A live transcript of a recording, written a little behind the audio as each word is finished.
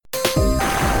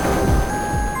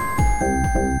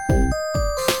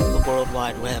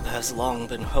Wide Web has long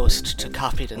been host to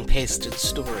copied and pasted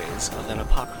stories of an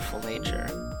apocryphal nature.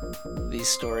 These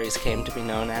stories came to be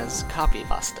known as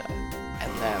copypasta,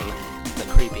 and then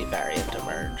the creepy variant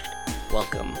emerged.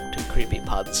 Welcome to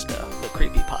Creepypodsta, the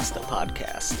Creepypasta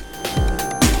podcast.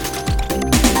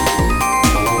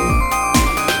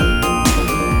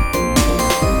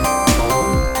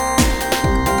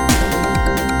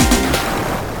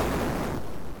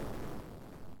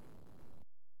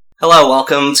 Hello,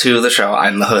 welcome to the show.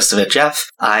 I'm the host of it, Jeff.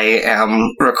 I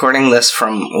am recording this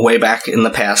from way back in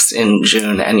the past in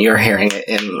June, and you're hearing it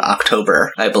in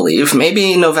October, I believe.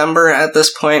 Maybe November at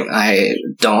this point. I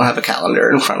don't have a calendar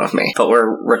in front of me. But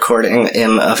we're recording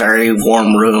in a very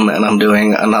warm room, and I'm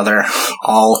doing another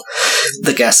all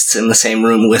the guests in the same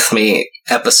room with me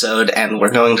episode, and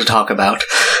we're going to talk about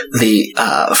the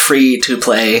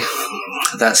free-to-play.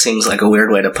 That seems like a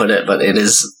weird way to put it, but it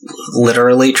is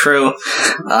literally true.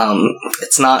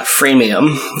 It's not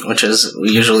freemium, which is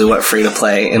usually what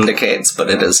free-to-play indicates, but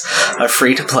it is a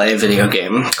free-to-play video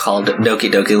game called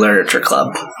Doki Doki Literature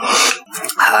Club.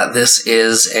 This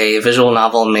is a visual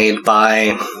novel made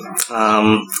by,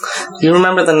 do you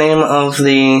remember the name of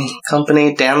the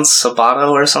company? Dan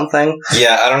Sabato or something?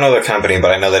 Yeah, I don't know the company,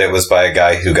 but I know that it was by a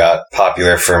guy who got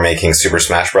popular for making Super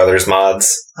Smash Brothers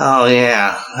mods. Oh,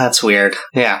 yeah. That's weird.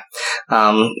 Yeah.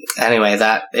 Anyway,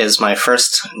 that is my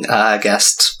first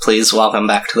guest. Please welcome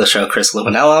back to the show, Chris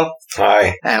Luminello.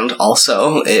 Hi. And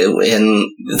also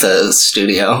in the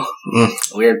studio,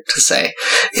 weird to say,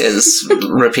 is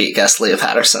repeat guest Leah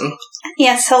Patterson.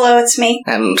 Yes, hello, it's me.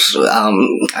 And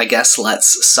I guess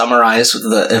let's summarize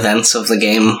the events of the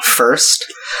game first,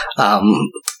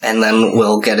 and then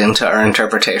we'll get into our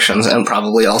interpretations and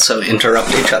probably also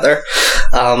interrupt each other.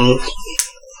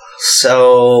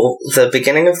 So, the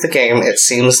beginning of the game, it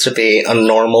seems to be a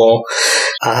normal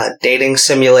dating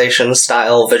simulation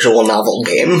style visual novel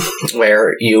game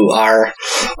where you are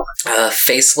a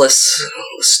faceless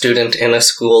student in a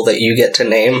school that you get to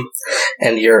name,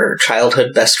 and your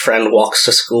childhood best friend walks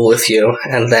to school with you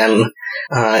and then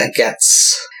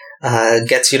gets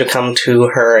you to come to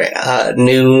her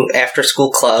new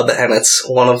after-school club, and it's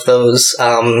one of those,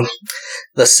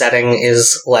 the setting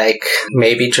is like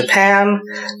maybe Japan,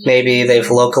 maybe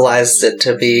they've localized it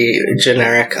to be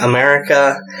generic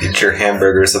America. Eat your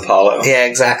hamburgers, Apollo. Yeah,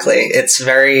 exactly. It's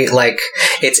very,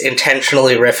 it's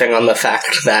intentionally riffing on the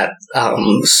fact that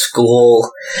school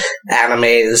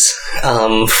animes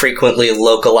frequently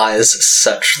localize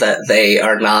such that they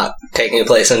are not taking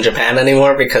place in Japan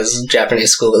anymore, because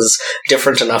Japanese school is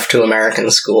different enough to American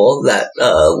school that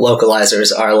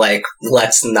localizers are like,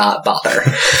 let's not bother.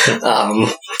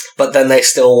 But then they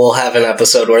still will have an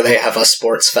episode where they have a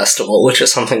sports festival, which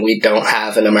is something we don't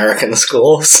have in American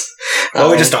schools.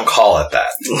 Well, we just don't call it that.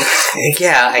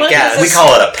 Yeah, I guess. We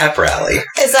call it a pep rally.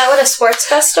 Is that what a sports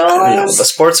festival is? The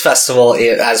sports festival,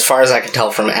 as far as I can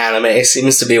tell from anime,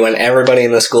 seems to be when everybody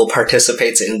in the school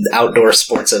participates in outdoor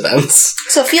sports events.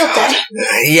 So field day.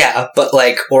 Yeah, but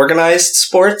organized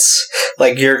sports,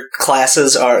 your class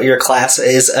is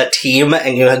a team,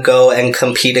 and you go and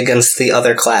compete against the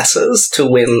other classes to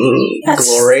win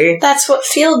glory. That's what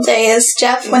field day is,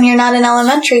 Jeff. When you're not in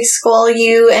elementary school,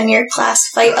 you and your class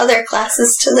fight other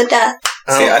classes to the death.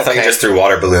 See, I thought you just threw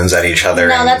water balloons at each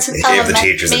other and gave the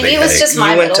teachers a big headache. Maybe it was just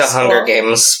my middle school. You went to Hunger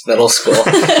Games middle school.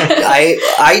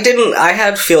 I didn't. I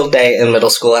had field day in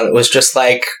middle school, and it was just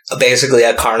basically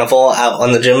a carnival out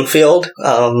on the gym field,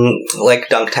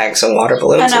 dunk tanks and water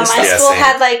balloons. I know, and stuff. my school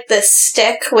had this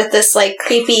stick with this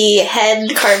creepy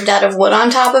head carved out of wood on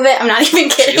top of it. I'm not even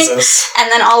kidding. Jesus.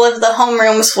 And then all of the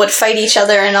homerooms would fight each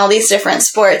other in all these different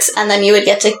sports, and then you would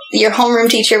get to, your homeroom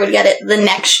teacher would get it the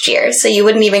next year, so you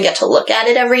wouldn't even get to look at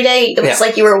it every day. It was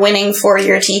like you were winning for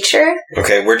your teacher.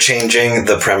 Okay, we're changing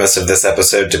the premise of this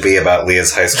episode to be about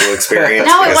Leah's high school experience.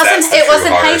 No, it wasn't. It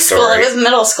wasn't high school. Story. It was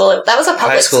middle school. That was a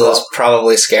public High school is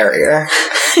probably scarier.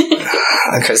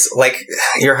 Because,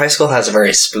 your high school has a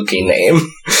very spooky name.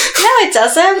 No, it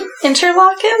doesn't.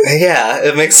 Interlochen? Yeah,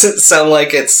 it makes it sound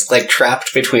like it's,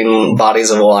 trapped between bodies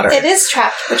of water. It is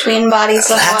trapped between bodies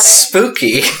of water. That's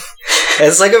spooky.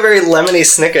 It's a very Lemony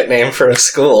Snicket name for a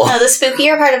school. No, the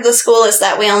spookier part of the school is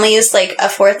that we only used a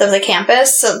fourth of the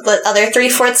campus, so the other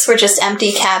 3/4 were just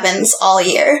empty cabins all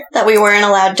year that we weren't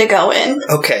allowed to go in.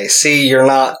 Okay, see, you're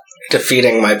not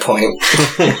defeating my point.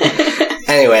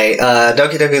 Anyway,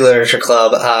 Doki Doki Literature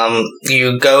Club.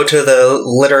 You go to the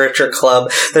literature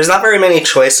club. There's not very many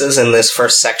choices in this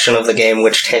first section of the game,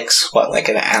 which takes, like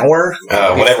an hour?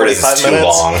 Whatever it is, it's too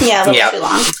long. Yeah, a little too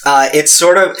long. It's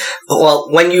sort of,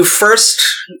 when you first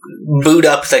boot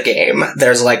up the game,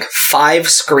 there's 5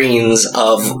 screens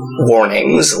of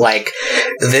warnings.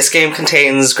 This game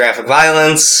contains graphic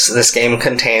violence. This game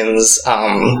contains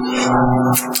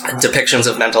depictions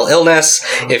of mental illness.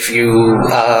 If you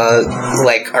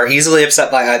are easily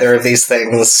upset by either of these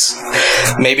things,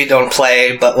 maybe don't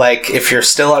play. But if you're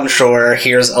still unsure,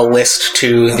 here's a list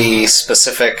to the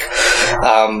specific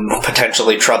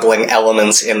potentially troubling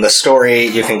elements in the story.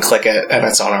 You can click it, and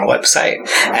it's on our website.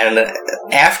 And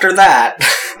after that,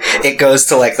 it goes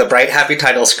to the bright happy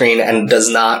title screen and does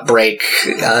not break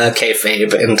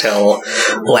kayfabe until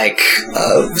a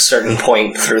certain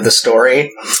point through the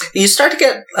story. You start to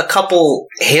get a couple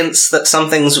hints that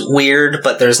something's weird,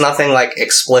 but there's nothing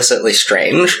explicitly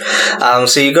strange.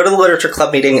 So you go to the literature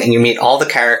club meeting and you meet all the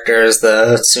characters.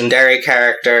 The tsundere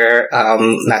character,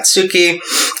 Natsuki,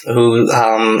 who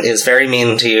is very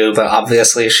mean to you, but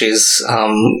obviously she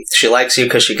likes you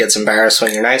because she gets embarrassed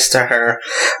when you're nice to her.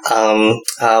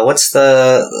 What's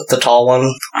the tall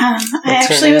one? I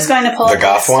actually was going to pull the up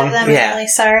goth one. I'm really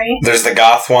sorry. There's the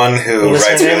goth one who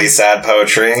writes really sad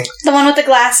poetry. The one with the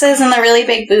glasses and the really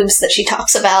big boobs that she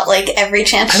talks about every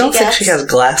chance she gets. I don't think she has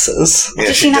glasses. Yeah,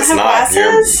 does she not have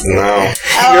glasses? No.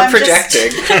 You're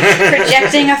projecting.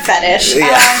 Projecting a fetish.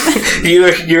 Yeah.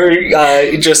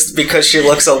 You're just because she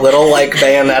looks a little like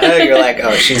Bayonetta, you're like,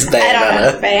 oh, she's Bayonetta. I don't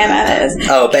know what Bayonetta is.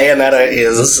 Oh, Bayonetta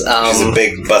is... she's a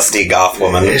big, busty goth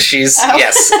woman. She's,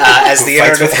 yes, as the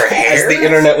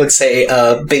internet would say,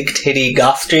 big titty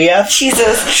goth GF.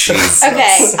 Jesus.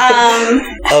 Okay,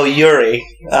 Oh, Yuri.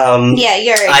 Yeah,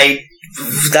 Yuri. I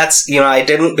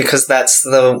didn't because that's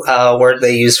the word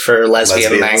they use for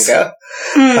lesbian manga.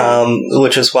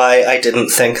 Which is why I didn't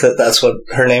think that that's what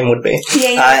her name would be.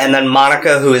 Yeah. And then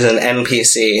Monica, who is an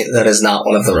NPC that is not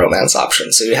one of the romance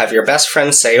options. So you have your best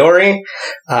friend Sayori,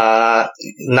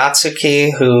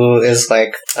 Natsuki, who is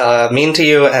mean to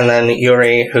you, and then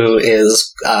Yuri, who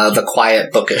is the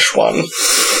quiet, bookish one.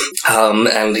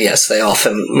 And yes, they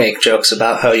often make jokes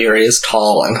about how Yuri is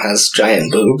tall and has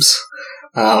giant boobs.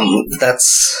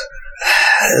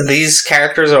 These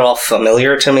characters are all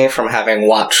familiar to me from having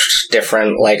watched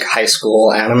different, high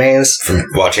school animes. From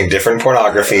watching different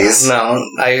pornographies. No,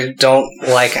 I don't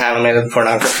like animated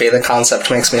pornography. The concept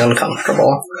makes me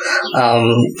uncomfortable.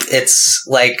 It's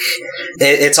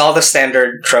it's all the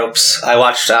standard tropes. I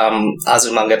watched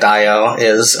Azumanga Daioh,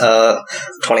 is a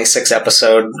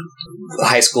 26-episode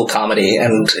high school comedy,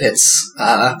 and it's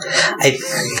I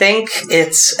think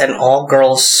it's an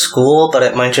all-girls school, but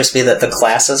it might just be that the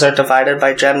classes are divided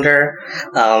by gender.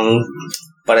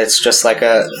 But it's just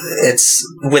it's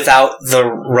without the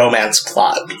romance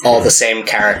plot, all the same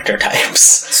character types.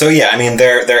 So yeah, I mean,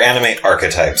 they're anime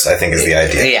archetypes, I think is the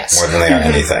idea. Yes. More than they are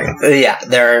anything. Yeah,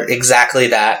 they're exactly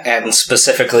that, and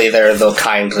specifically they're the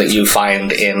kind that you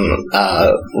find in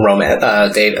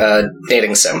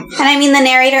dating sim. And I mean, the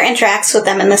narrator interacts with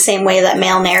them in the same way that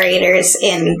male narrators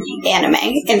in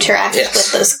anime interact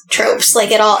with those tropes.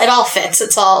 It all fits.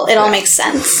 It all makes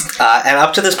sense. And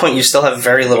up to this point, you still have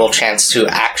very little chance to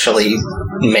actually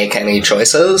make any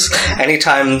choices.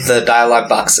 Anytime the dialogue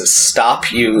boxes stop,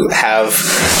 you have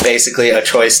basically a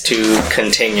choice to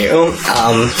continue,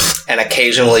 and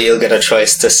occasionally you'll get a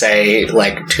choice to say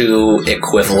 2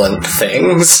 equivalent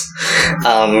things.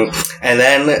 And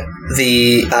then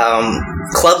the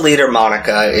club leader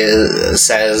Monica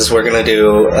says we're going to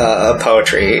do a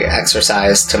poetry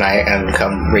exercise tonight and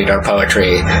come read our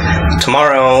poetry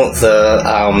tomorrow.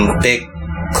 The big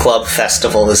club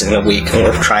festival is in a week, and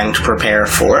we're trying to prepare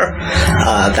for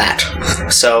that.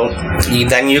 So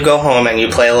then you go home and you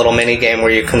play a little mini game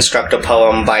where you construct a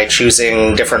poem by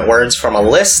choosing different words from a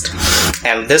list.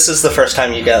 And this is the first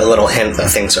time you get a little hint that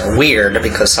things are weird,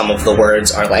 because some of the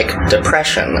words are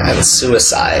depression and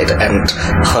suicide and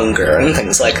hunger and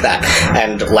things like that.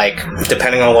 And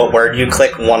depending on what word you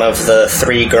click, one of the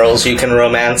 3 girls you can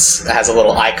romance has a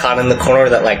little icon in the corner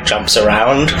that jumps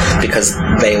around because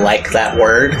they like that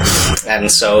word.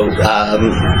 And so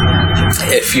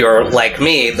if you're like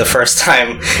me, the first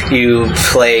time you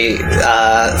play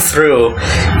through,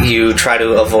 you try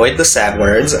to avoid the sad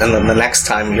words, and then the next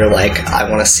time you're I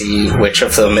want to see which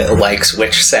of them likes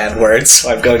which sad words, so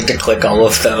I'm going to click all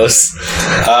of those.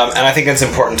 And I think it's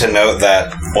important to note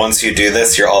that once you do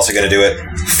this, you're also going to do it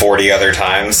 40 other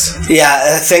times.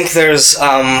 Yeah, I think there's 3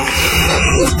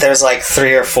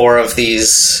 or 4 of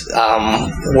these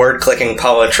word-clicking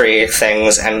poetry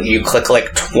things, and you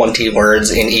click 20 words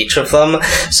in each of of them.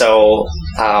 So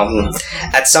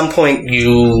at some point,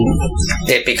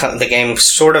 the game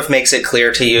sort of makes it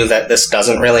clear to you that this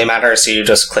doesn't really matter, so you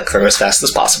just click through as fast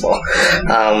as possible.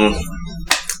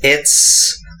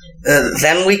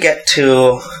 Then we get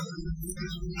to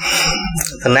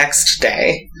the next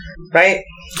day, right?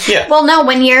 Yeah. Well, no,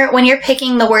 when you're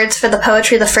picking the words for the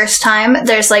poetry the first time,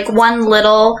 there's like one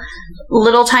little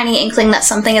tiny inkling that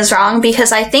something is wrong,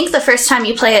 because I think the first time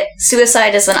you play it,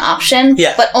 suicide is an option.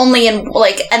 Yeah. But only in,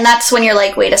 like, and that's when you're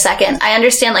like, wait a second, I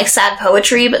understand, like, sad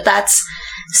poetry, but that's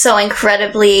so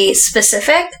incredibly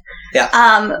specific. Yeah.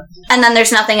 And then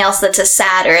there's nothing else that's as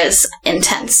sad or as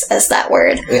intense as that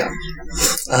word. Yeah.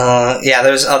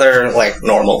 There's other, like,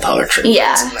 normal poetry.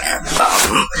 Yeah. In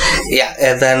there.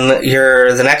 And then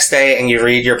you're the next day and you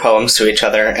read your poems to each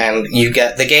other, and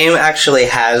the game actually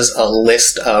has a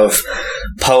list of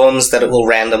poems that it will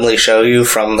randomly show you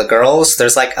from the girls.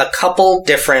 There's, like, a couple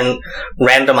different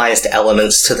randomized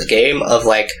elements to the game of,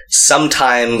 like,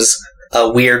 sometimes a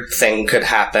weird thing could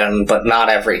happen, but not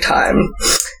every time.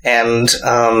 And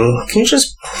can you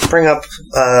just bring up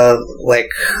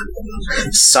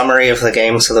summary of the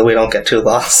game so that we don't get too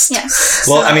lost? Yes.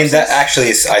 Well, I mean, that actually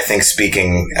is, I think,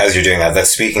 speaking, as you're doing that,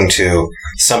 that's speaking to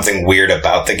something weird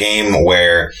about the game,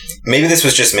 where maybe this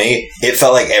was just me, it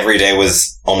felt like every day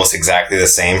was almost exactly the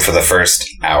same for the first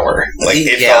hour. Like,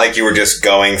 it felt like you were just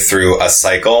going through a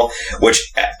cycle, which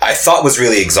I thought was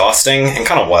really exhausting, and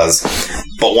kind of was.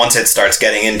 But once it starts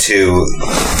getting into,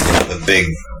 the big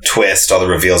twist, all the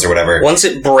reveals or whatever. Once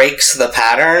it breaks the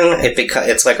pattern,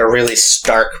 it's like a really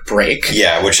stark break.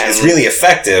 Yeah, which is really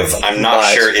effective. I'm not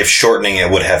sure if shortening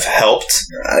it would have helped.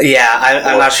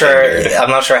 I'm not sure. I'm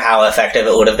not sure how effective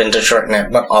it would have been to shorten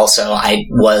it, but also I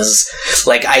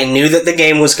knew that the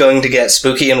game was going to get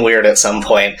spooky and weird at some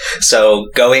point. So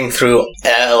going through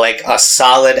a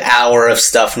solid hour of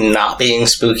stuff not being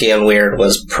spooky and weird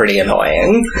was pretty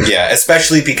annoying. Yeah,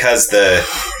 especially because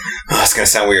it's going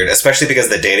to sound weird, especially because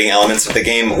the dating elements of the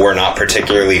game were not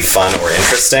particularly fun or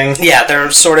interesting. Yeah, they're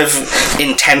sort of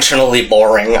intentionally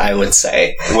boring, I would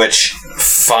say. Which,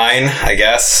 fine, I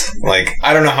guess. Like,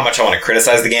 I don't know how much I want to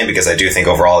criticize the game, because I do think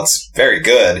overall it's very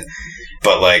good.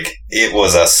 But, like, it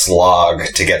was a slog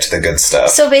to get to the good stuff.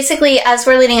 So basically, as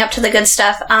we're leading up to the good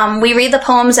stuff, we read the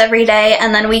poems every day,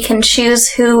 and then we can choose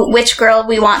which girl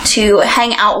we want to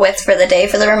hang out with for the day,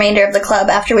 for the remainder of the club,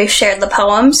 after we've shared the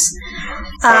poems.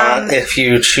 If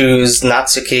you choose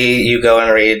Natsuki, you go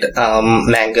and read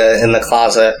manga in the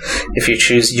closet. If you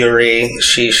choose Yuri,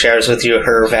 she shares with you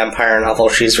her vampire novel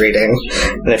she's reading.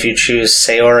 And if you choose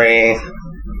Sayori,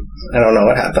 I don't know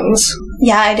what happens.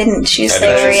 Yeah, I didn't choose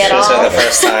Sayori at all. Her the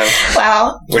first time.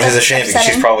 Wow. Which is a shame, because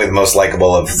she's probably the most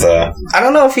likable of the... I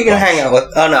don't know if you can hang out with...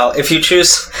 Oh, no. If you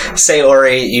choose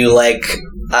Sayori, you,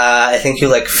 I think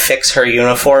you, fix her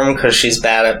uniform, because she's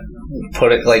bad at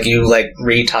you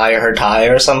retie her tie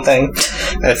or something.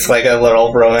 It's like a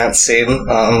little romance scene.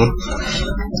 I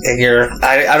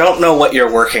don't know what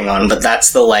you're working on, but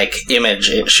that's the image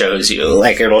it shows you.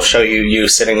 It'll show you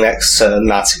sitting next to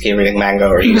Natsuki reading manga,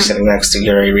 or you sitting next to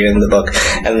Yuri reading the book,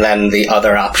 and then the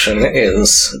other option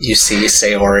is you see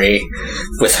Sayori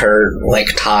with her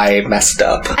tie messed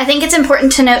up. I think it's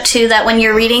important to note too that when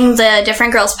you're reading the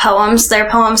different girls' poems, their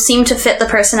poems seem to fit the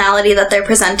personality that they're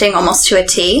presenting almost to a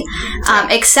T.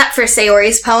 Except for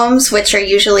Sayori's poems, which are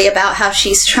usually about how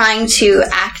she's trying to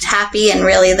act happy and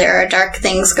really there are dark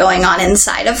things going on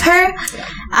inside of her.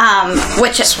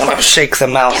 Which just want to shake the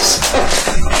mouse.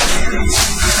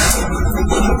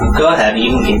 Go ahead, you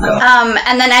can keep going.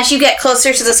 And then as you get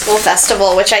closer to the school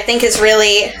festival, which I think is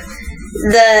really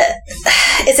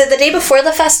is it the day before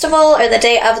the festival or the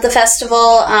day of the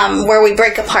festival, where we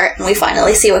break apart and we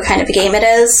finally see what kind of a game it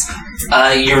is?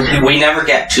 We never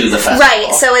get to the festival.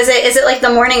 Right, so is it the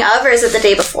morning of, or is it the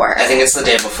day before? I think it's the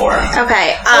day before.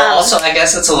 Okay. Also, I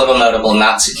guess it's a little notable,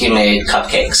 Natsuki made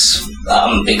cupcakes,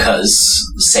 because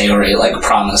Sayori,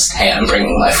 promised, hey, I'm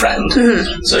bringing my friend.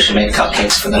 Mm-hmm. So she made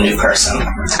cupcakes for the new person.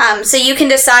 So you can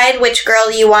decide which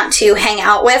girl you want to hang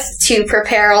out with to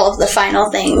prepare all of the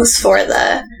final things for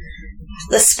the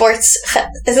sports...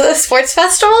 Is it the sports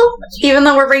festival? Even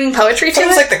though we're bringing poetry to it?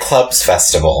 It's like the club's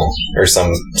festival or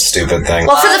some stupid thing.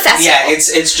 Well, for the festival. Yeah,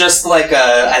 it's just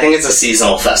I think it's a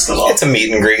seasonal festival. It's a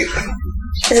meet and greet.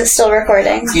 Is it still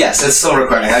recording? Yes, it's still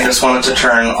recording. I just wanted to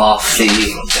turn off the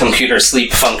computer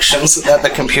sleep function so that the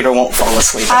computer won't fall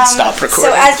asleep and stop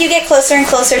recording. So as you get closer and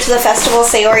closer to the festival,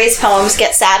 Sayori's poems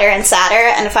get sadder and sadder,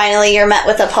 and finally you're met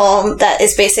with a poem that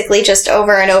is basically just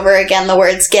over and over again the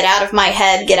words, get out of my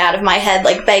head,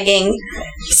 begging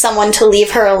someone to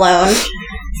leave her alone.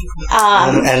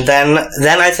 And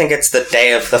then I think it's the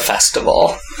day of the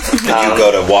festival. And you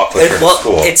go to walk with her to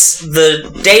school. It's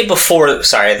the day before.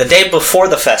 Sorry, the day before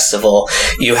the festival.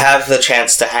 You have the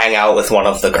chance to hang out with one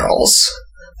of the girls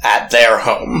at their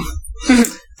home,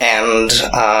 and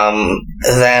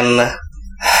then.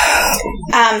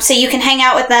 So you can hang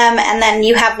out with them, and then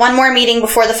you have one more meeting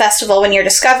before the festival when you're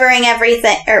discovering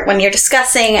everything, or when you're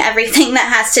discussing everything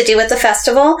that has to do with the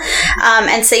festival.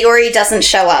 And Sayori doesn't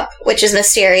show up, which is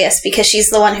mysterious because she's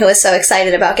the one who is so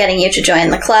excited about getting you to join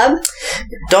the club.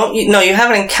 You have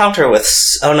an encounter with...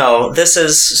 Oh no, this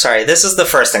is the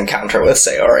first encounter with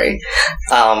Sayori.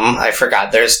 I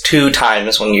forgot, there's 2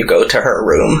 times when you go to her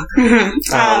room.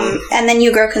 And then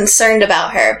you grow concerned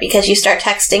about her because you start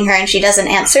texting her and she doesn't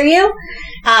answer you.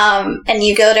 And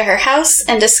you go to her house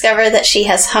and discover that she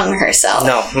has hung herself.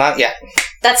 No, not yet.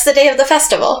 That's the day of the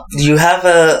festival. You have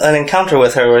an encounter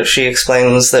with her where she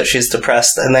explains that she's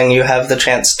depressed, and then you have the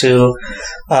chance to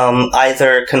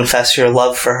either confess your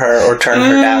love for her or turn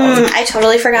her down. I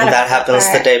totally forgot about that. That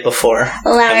happens the day before.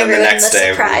 Well, now and then the next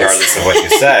day, regardless of what you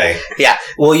say. Yeah.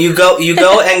 Well, you go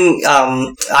and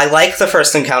I like the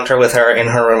first encounter with her in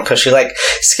her room because she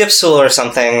skips school or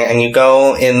something, and you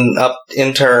go up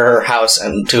into her house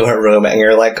and to her room, and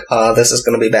you're like, oh, this is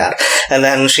going to be bad. And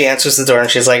then she answers the door and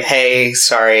she's like, hey,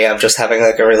 sorry, I'm just having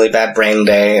a really bad brain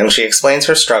day. And she explains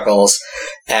her struggles,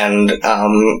 and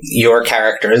your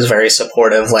character is very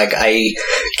supportive. I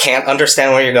can't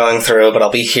understand what you're going through, but I'll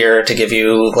be here to give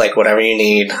you whatever you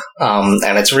need.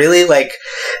 And it's really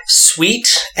sweet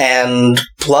and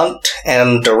blunt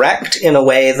and direct in a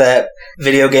way that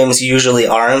video games usually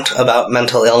aren't about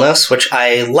mental illness, which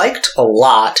I liked a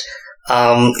lot.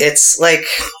 It's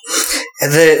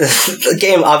the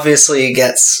game obviously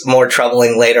gets more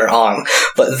troubling later on,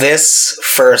 but this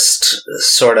first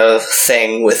sort of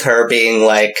thing with her being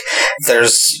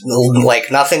there's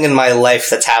nothing in my life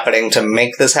that's happening to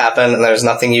make this happen, and there's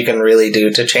nothing you can really do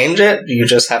to change it. You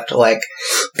just have to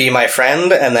be my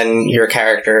friend, and then your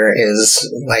character is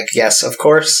yes, of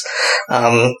course.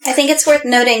 I think it's worth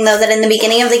noting though that in the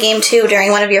beginning of the game too,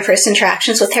 during one of your first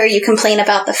interactions with her, you complain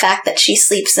about the fact that she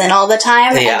sleeps in all the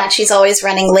time and that she's always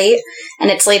running late. And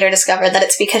it's later discovered that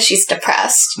it's because she's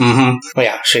depressed. Mm-hmm. Well,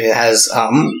 yeah, she has,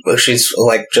 she's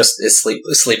just is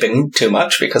sleeping too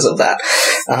much because of that.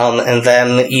 And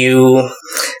then you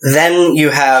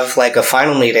have a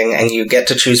final meeting, and you get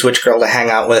to choose which girl to hang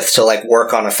out with to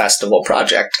work on a festival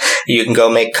project. You can go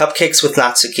make cupcakes with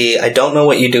Natsuki. I don't know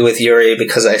what you do with Yuri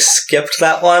because I skipped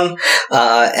that one.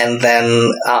 And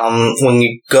then when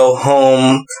you go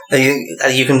home,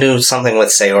 you can do something with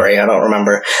Sayori. I don't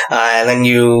remember. And then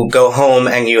you go home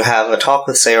and you have a talk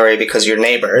with Sayori because you're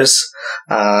neighbors,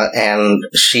 and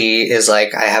she is I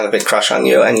have a big crush on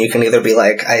you, and you can either be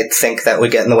I think that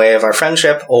would get in the way of our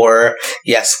friendship, or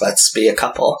yes, let's be a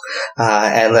couple.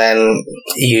 And then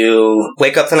you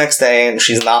wake up the next day and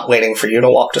she's not waiting for you to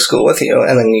walk to school with you,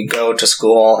 and then you go to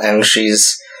school and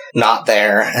she's not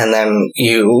there, and then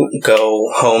you go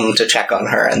home to check on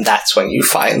her, and that's when you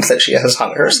find that she has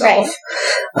hung herself.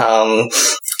 Right.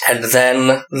 And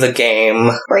then the game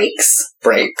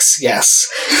breaks, yes.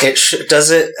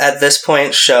 Does it at this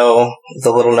point show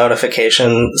the little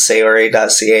notification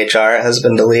Sayori.chr has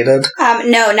been deleted?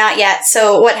 No, not yet.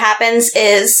 So what happens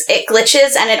is it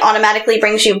glitches and it automatically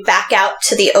brings you back out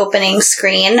to the opening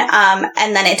screen,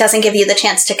 and then it doesn't give you the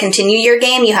chance to continue your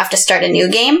game. You have to start a new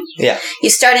game. Yeah. You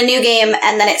start a new game,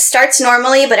 and then it starts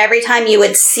normally, but every time you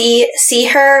would see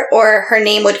her or her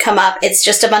name would come up, it's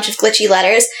just a bunch of glitchy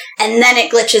letters, and then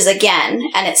it glitches again,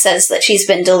 and it says that she's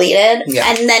been deleted. Yeah.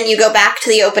 And then you go back to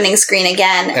the opening screen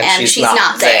again, and she's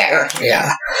not there.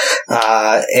 Yeah.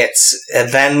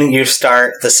 Then you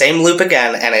start the same loop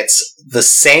again, and it's the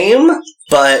same,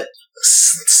 but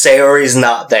Sayori's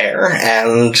not there,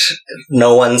 and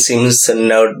no one seems to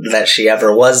know that she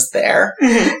ever was there.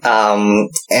 Mm-hmm.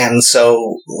 And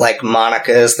so,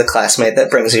 Monica is the classmate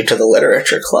that brings you to the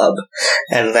literature club,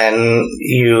 and then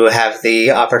you have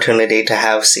the opportunity to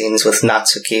have scenes with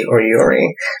Natsuki or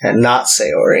Yuri, and not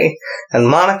Sayori. And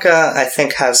Monica, I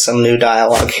think, has some new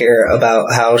dialogue here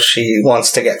about how she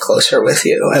wants to get closer with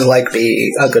you, and,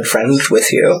 be a good friend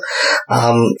with you.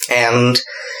 And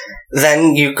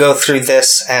then you go through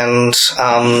this, and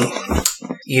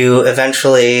you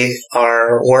eventually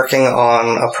are working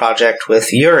on a project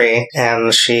with Yuri,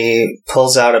 and she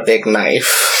pulls out a big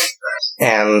knife,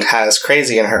 and has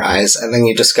crazy in her eyes, and then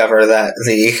you discover that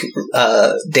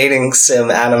the dating sim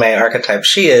anime archetype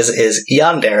she is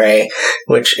yandere,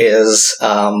 which is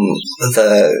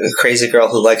the crazy girl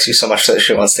who likes you so much that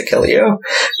she wants to kill you,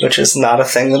 which is not a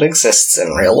thing that exists in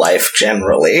real life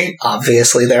generally.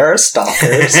 Obviously, there are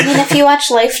stalkers. I mean, if you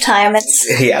watch Lifetime,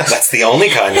 it's... Yeah. That's the only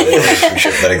kind of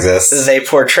relationship that exists. They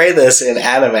portray this in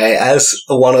anime as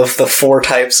one of the 4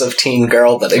 types of teen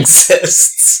girl that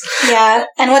exists. Yeah,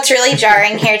 and what's really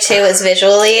jarring here, too, is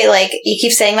visually, like, you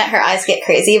keep saying that her eyes get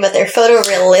crazy, but they're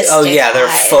photorealistic. Oh, yeah, they're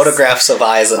eyes. photographs of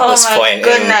eyes at this point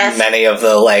goodness. in many of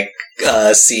the, like,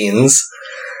 scenes.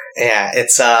 Yeah,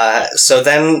 it's, so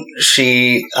then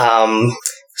she,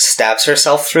 stabs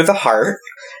herself through the heart,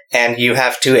 and you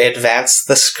have to advance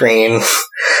the screen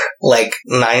like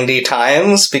 90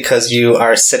 times because you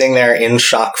are sitting there in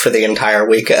shock for the entire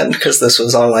weekend because this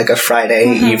was on like a Friday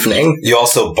evening. You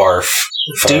also barf.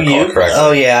 Do you? Correctly.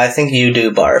 Oh yeah, I think you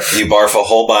do barf. You barf a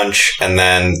whole bunch, and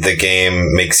then the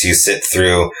game makes you sit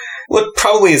through what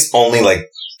probably is only like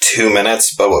 2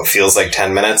 minutes, but what feels like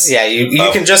 10 minutes. Yeah, you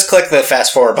can just click the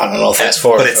fast forward button and it'll fast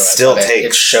forward. But it still takes.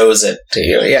 It shows it to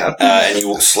you, yeah. And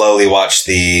you slowly watch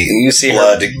the see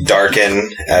blood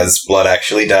darken as blood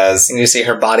actually does. And you see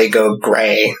her body go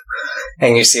gray.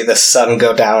 And you see the sun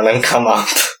go down and come up.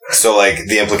 So, like,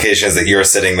 the implication is that you're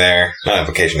sitting there. Not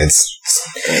implication, it's...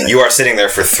 You are sitting there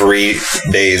for 3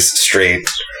 days straight,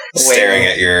 staring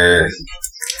at your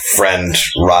friend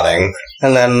rotting.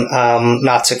 And then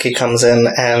Natsuki comes in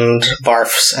and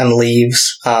barfs and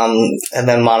leaves. And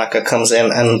then Monica comes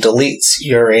in and deletes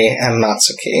Yuri and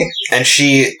Natsuki. And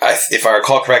she, if I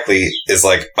recall correctly, is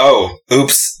like, oh,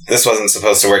 oops, this wasn't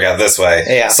supposed to work out this way.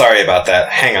 Yeah. Sorry about that.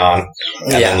 Hang on.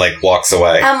 And then, like, walks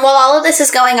away. While all of this is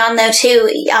going on, though, too,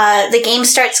 the game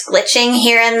starts glitching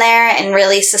here and there in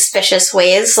really suspicious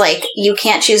ways. Like, you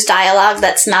can't choose dialogue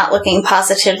that's not looking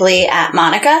positively at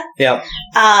Monica. Yep.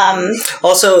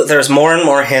 Also, there's more and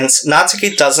more hints.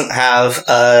 Natsuki doesn't have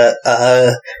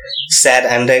a sad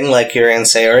ending like Yuri and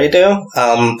Sayori do,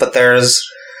 but there's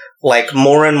like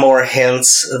more and more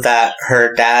hints that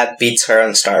her dad beats her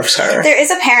and starves her. There is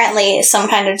apparently some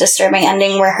kind of disturbing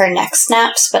ending where her neck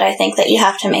snaps, but I think that you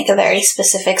have to make a very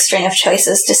specific string of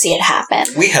choices to see it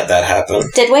happen. We had that happen.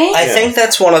 Did we? I think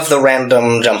that's one of the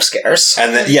random jump scares.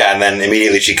 And then, and then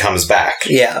immediately she comes back.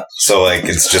 Yeah. So, like,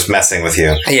 it's just messing with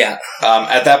you. Yeah.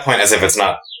 At that point, as if it's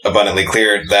not abundantly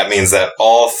clear, that means that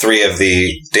all 3 of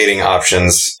the dating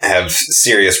options have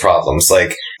serious problems.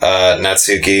 Like,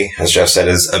 Natsuki, as Jeff said,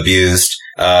 is abused.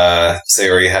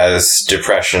 Sayori has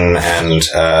depression, and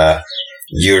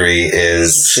Yuri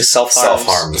is she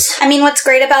self-harms. I mean, what's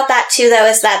great about that, too, though,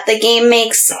 is that the game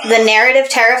makes the narrative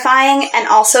terrifying and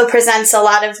also presents a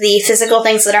lot of the physical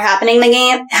things that are happening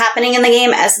in the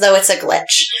game as though it's a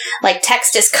glitch. Like,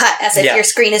 text is cut as if your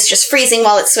screen is just freezing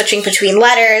while it's switching between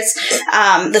letters.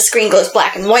 The screen goes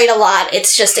black and white a lot.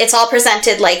 It's all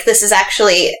presented like this is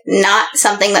actually not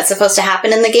something that's supposed to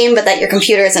happen in the game, but that your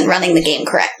computer isn't running the game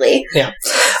correctly. Yeah.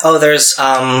 Oh, there's,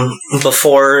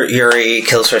 before Yuri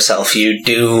kills herself, you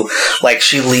do, like,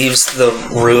 she leaves the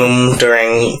room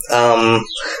during,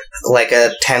 like,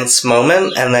 a tense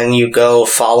moment, and then you go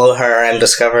follow her and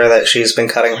discover that she's been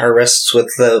cutting her wrists with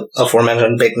the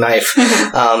aforementioned big knife.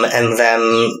 And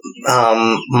then,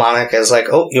 Monica is like,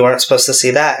 oh, you weren't supposed to see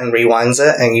that, and rewinds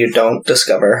it, and you don't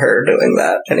discover her doing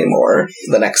that anymore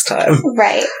the next time.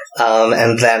 Right.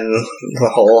 And then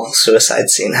the whole suicide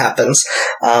scene happens.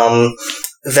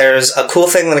 There's a cool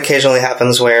thing that occasionally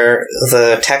happens where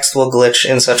the text will glitch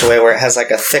in such a way where it has like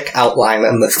a thick outline,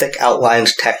 and the thick outlined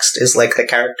text is like the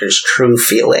character's true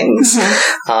feelings.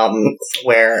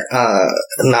 Where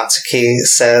Natsuki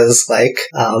says, like,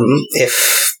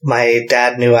 if my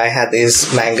dad knew I had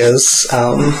these mangas,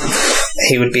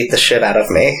 he would beat the shit out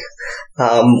of me.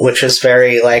 Which is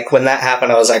very, like, when that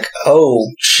happened, I was like, oh,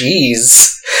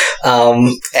 jeez.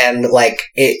 And, like,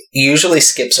 it usually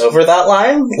skips over that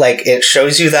line. Like, it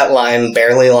shows you that line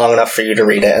barely long enough for you to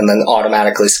read it, and then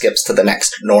automatically skips to the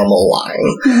next normal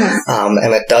line.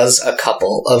 And it does a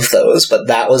couple of those, but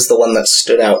that was the one that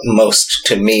stood out most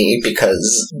to me,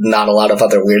 because not a lot of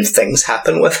other weird things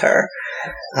happen with her.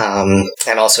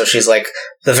 And also she's like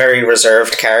the very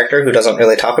reserved character who doesn't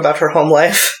really talk about her home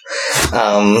life.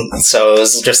 So it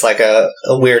was just like a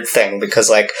weird thing, because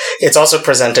like it's also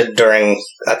presented during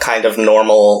a kind of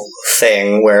normal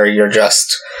thing where you're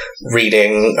just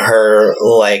reading her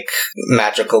like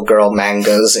magical girl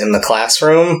mangas in the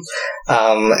classroom.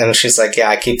 And she's like, yeah,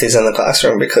 I keep these in the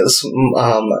classroom because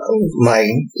my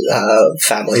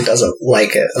family doesn't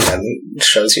like it, and then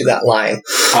shows you that line.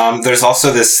 There's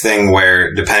also this thing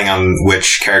where, depending on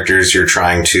which characters you're trying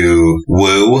trying to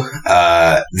woo,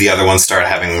 the other ones start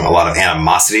having a lot of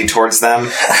animosity towards them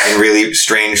in really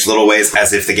strange little ways,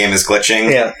 as if the game is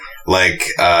glitching. Yeah. Like,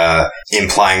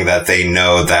 implying that they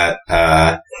know that,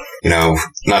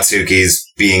 Natsuki's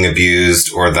being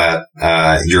abused or that,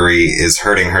 Yuri is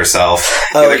hurting herself.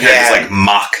 The other characters,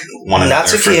 mock one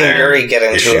another for Natsuki their and Yuri get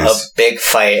into issues. a big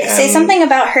fight. Say something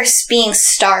about her being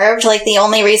starved, like the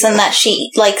only reason that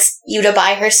she likes you to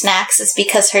buy her snacks is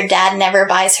because her dad never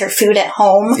buys her food at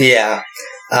home. Yeah.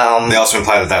 They also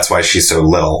imply that that's why she's so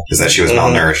little, is that she was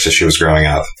malnourished as she was growing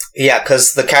up. Yeah,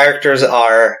 because the characters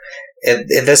are...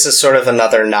 this is sort of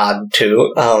another nod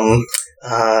to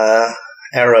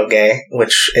eroge,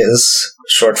 which is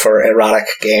short for erotic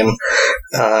game.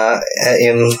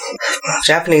 In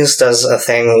Japanese does a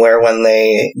thing where when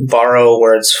they borrow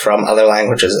words from other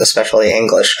languages, especially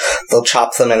English, they'll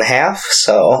chop them in half.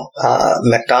 So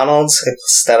McDonald's,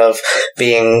 instead of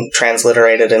being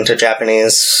transliterated into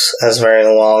Japanese as very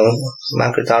long,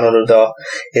 Makudono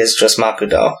is just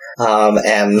Makudo.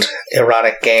 And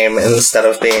erotic game, instead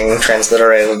of being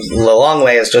transliterated the long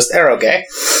way, is just eroge.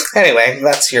 Anyway,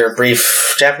 that's your brief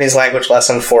Japanese language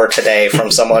lesson for today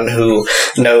from someone who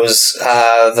knows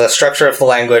the structure of the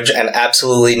language and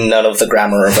absolutely none of the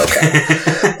grammar of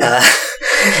vocab.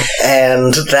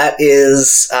 And that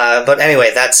is... but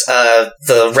anyway, that's...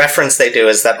 the reference they do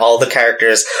is that all the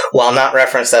characters, while not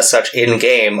referenced as such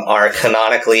in-game, are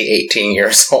canonically 18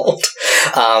 years old.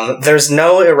 There's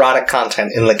no erotic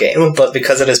content in the game, but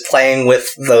because it is playing with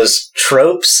those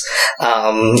tropes,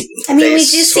 they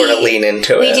sort of lean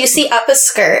into it. We do see up a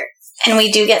skirt, and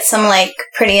we do get some,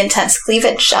 pretty intense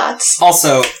cleavage shots.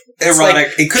 Also...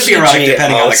 erotic. It could be erotic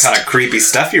depending on the kind of creepy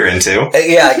stuff you're into.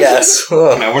 Yeah, I guess.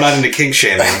 No, we're not into kink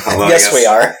shaming. Yes, we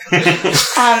are.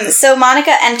 So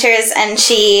Monika enters and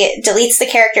she deletes the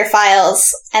character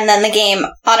files, and then the game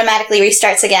automatically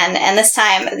restarts again. And this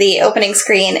time, the opening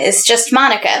screen is just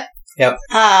Monika. Yep.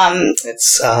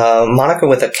 It's Monika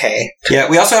with a K. Yeah,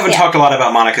 we also haven't talked a lot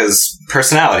about Monika's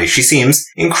personality. She seems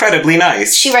incredibly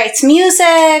nice. She writes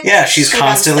music. Yeah, she's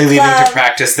constantly leaving to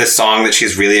practice this song that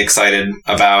she's really excited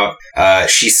about.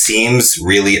 She seems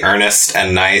really earnest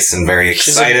and nice and very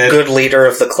excited. She's a good leader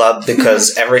of the club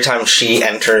because every time she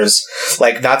enters,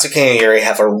 Natsuki and Yuri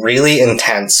have a really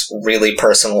intense, really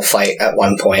personal fight at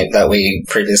one point that we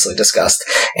previously discussed.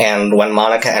 And when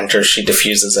Monika enters, she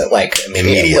diffuses it,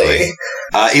 immediately.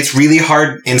 It's really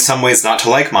hard in some ways not to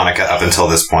like Monika up until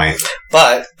this point.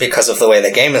 But because of the way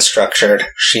the game is structured,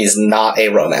 she's not a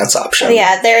romance option.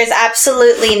 Yeah, there is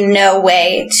absolutely no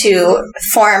way to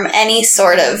form any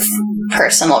sort of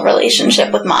personal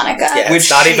relationship with Monika. Yeah, which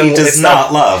she does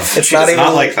not love. It's she not does even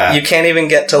not like that. You can't even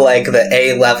get to the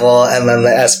A level, and then the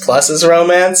S plus is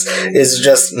romance is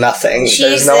just nothing.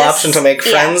 There's no option to make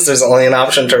friends. Yeah. There's only an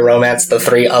option to romance the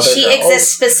three other girls. She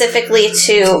exists specifically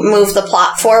to move the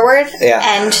plot forward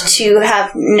and to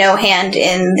have no hand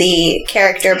in the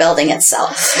character building itself.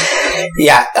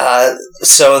 Yeah,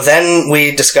 so then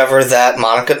we discover that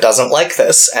Monika doesn't like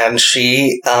this, and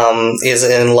she is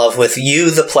in love with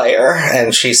you, the player,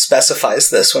 and she specifies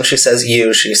this when she says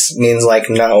you. She means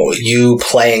no, you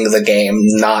playing the game,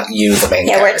 not you, the main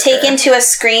character. Yeah, we're taken to a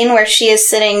screen where she is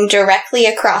sitting directly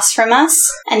across from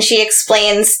us, and she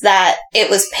explains that it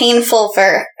was painful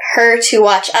for her to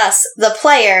watch us, the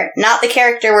player, not the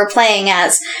character we're playing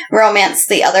as, romance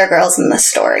the other girls in the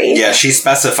story. Yeah, she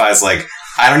specifies,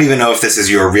 I don't even know if this is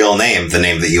your real name, the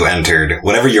name that you entered.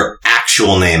 Whatever your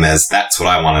actual name is, that's what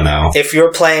I want to know. If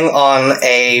you're playing on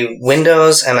a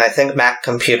Windows and I think Mac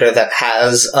computer that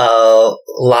has a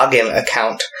login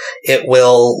account, it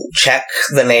will check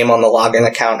the name on the login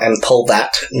account and pull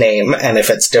that name. And if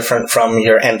it's different from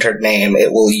your entered name,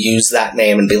 it will use that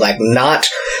name and be not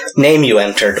name you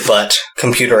entered, but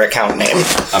computer account name.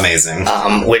 Amazing.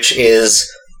 Which is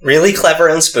really clever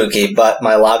and spooky, but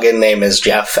my login name is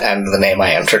Jeff, and the name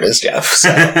I entered is Jeff,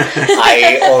 so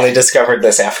I only discovered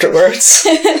this afterwards.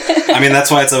 I mean,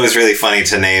 that's why it's always really funny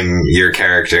to name your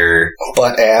character...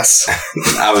 Butt ass.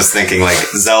 I was thinking,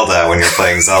 Zelda when you're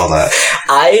playing Zelda.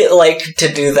 I like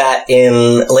to do that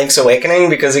in Link's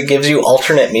Awakening because it gives you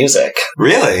alternate music.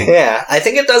 Really? Yeah, I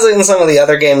think it does it in some of the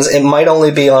other games. It might only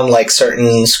be on,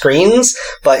 certain screens,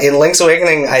 but in Link's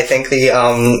Awakening, I think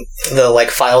the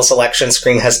file selection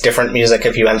screen has has different music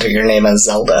if you enter your name as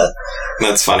Zelda.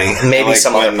 That's funny. Maybe like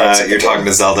some when other parts of you're the talking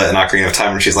to Zelda in Ocarina of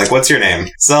Time and she's like, what's your name?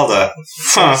 Zelda.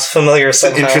 Huh. It's familiar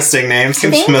somehow. Interesting name.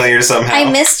 Seems familiar somehow.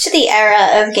 I missed the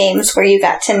era of games where you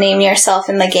got to name yourself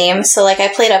in the game. So, like, I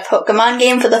played a Pokemon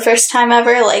game for the first time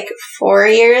ever, like, 4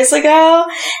 years ago.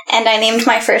 And I named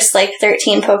my first,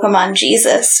 13 Pokemon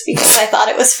Jesus because I thought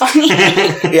it was funny.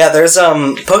 Yeah, there's,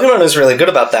 Pokemon is really good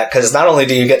about that because not only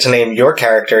do you get to name your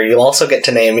character, you also get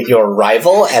to name your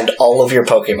rival and all of your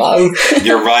Pokemon.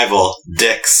 Your rival,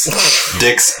 Dix.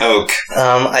 Dix Oak.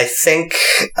 I think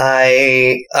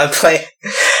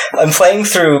I'm playing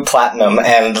through Platinum,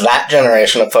 and that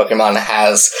generation of Pokemon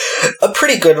has a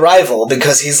pretty good rival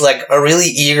because he's like a really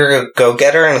eager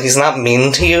go-getter, and he's not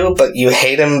mean to you, but you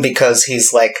hate him because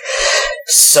he's like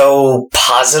so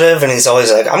positive, and he's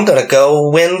always like, I'm gonna go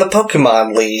win the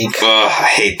Pokemon League. Ugh, I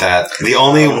hate that.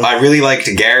 I really liked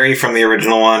Gary from the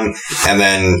original one, and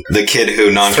then the kid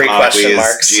who non-canonically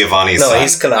is Giovanni's son. No,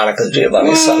 he's canonically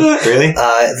Giovanni's son. Really?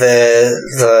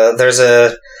 There's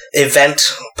a event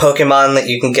Pokemon that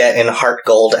you can get in Heart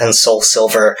Gold and Soul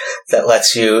Silver that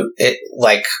lets you, it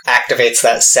activates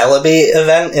that Celebi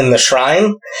event in the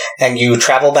shrine, and you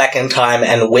travel back in time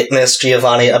and witness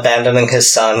Giovanni abandoning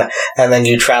his son, and then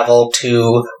you travel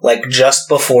to just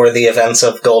before the events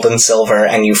of Gold and Silver,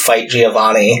 and you fight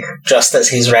Giovanni just as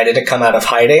he's ready to come out of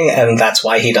hiding, and that's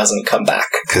why he doesn't come back.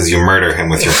 Because you murder him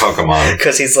with your Pokemon.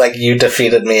 Because he's like, you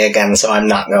defeated me again, so I'm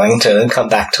not going to come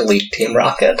back to lead Team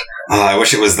Rocket. I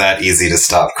wish it was that easy to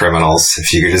stop criminals.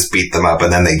 If you could just beat them up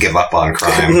and then they give up on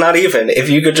crime. Not even. If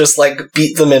you could just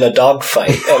beat them in a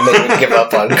dogfight and they would give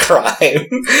up on crime.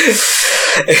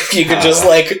 If you could just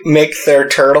make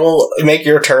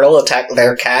your turtle attack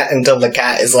their cat until the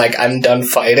cat is like, I'm done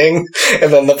fighting,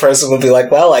 and then the person would be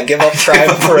like, well, I give up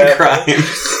crime forever.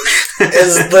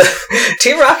 Is the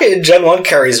Team Rocket in Gen 1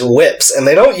 carries whips, and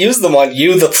they don't use them on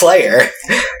you, the player,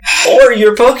 or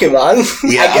your Pokemon.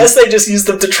 Yeah, I guess they just use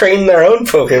them to train their own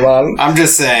Pokemon. I'm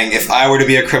just saying, if I were to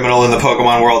be a criminal in the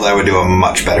Pokemon world, I would do a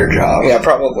much better job. Yeah,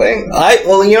 probably.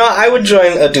 I would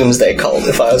join a Doomsday cult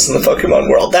if I was in the Pokemon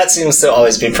world. That seems to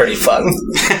always be pretty fun.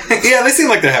 Yeah, they seem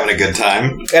like they're having a good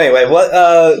time. Anyway, what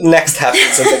next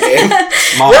happens in the game?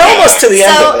 We're almost to the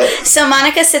end of it. So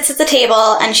Monica sits at the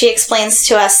table and she explains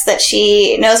to us that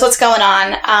she knows what's going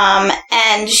on,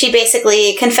 and she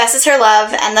basically confesses her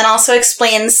love and then also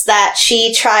explains that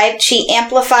she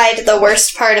amplified the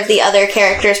worst part of the other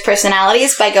characters'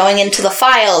 personalities by going into the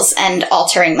files and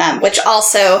altering them, which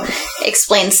also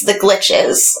explains the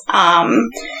glitches.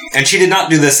 And she did not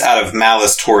do this out of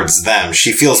malice towards them.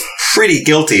 She feels pretty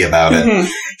guilty about it. Mm-hmm.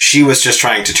 She was just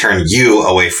trying to turn you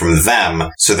away from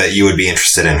them so that you would be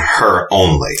interested in her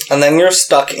only. And then you're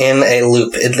stuck in a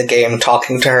loop in the game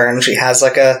talking to her, and she has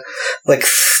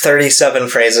 37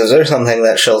 phrases or something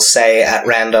that she'll say at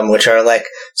random, which are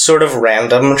sort of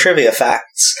random trivia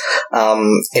facts,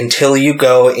 until you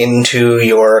go into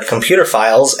your computer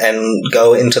files and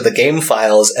go into the game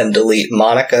files and delete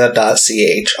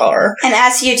monica.chr. And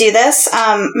as you do this,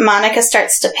 Monica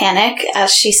starts to panic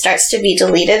as she starts to be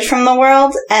deleted from the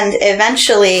world, and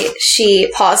eventually she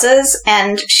pauses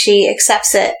and she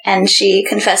accepts it and she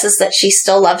confesses that she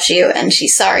still loves you and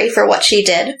she's sorry for what she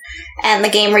did, and the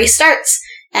game restarts.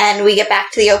 And we get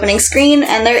back to the opening screen,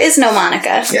 and there is no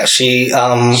Monica. Yeah, she's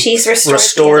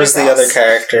restores the other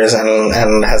characters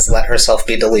and has let herself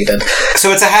be deleted.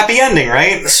 So it's a happy ending,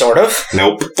 right? Sort of.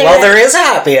 Nope. There is a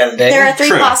happy ending. There are 3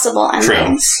 possible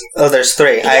endings. Oh, there's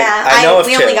 3. Yeah, I know of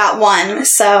 2. We only got 1,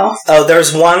 so... Oh,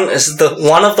 there's one.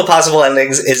 One of the possible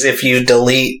endings is if you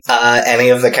delete any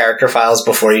of the character files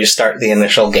before you start the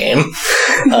initial game.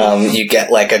 You get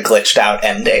a glitched out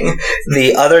ending.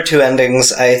 The other 2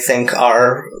 endings, I think,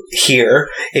 are here.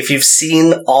 If you've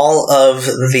seen all of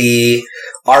the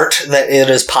art that it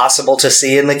is possible to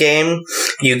see in the game,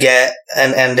 you get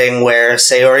an ending where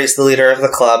Sayori's the leader of the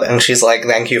club, and she's like,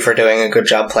 thank you for doing a good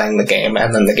job playing the game,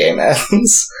 and then the game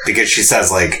ends. Because she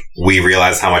says, we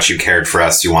realize how much you cared for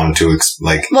us, you wanted to,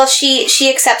 Well, she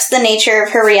accepts the nature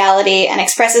of her reality and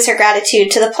expresses her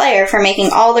gratitude to the player for making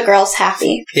all the girls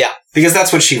happy. Yeah. Because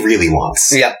that's what she really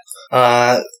wants. Yeah.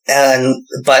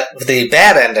 But the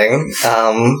bad ending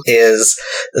is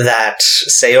that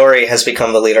Sayori has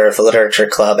become the leader of the literature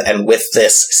club, and with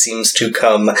this seems to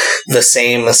come the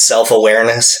same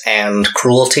self-awareness and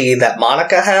cruelty that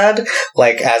Monica had,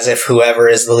 as if whoever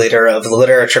is the leader of the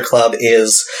literature club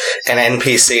is an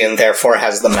NPC and therefore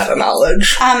has the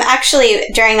meta-knowledge. Actually,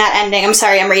 during that ending, I'm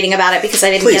sorry, I'm reading about it because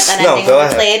I didn't get that ending when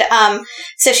we played.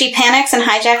 So she panics and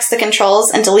hijacks the controls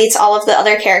and deletes all of the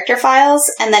other character files,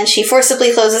 and then she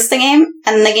forcibly closes closes the game,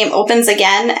 and the game opens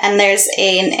again, and there's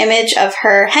an image of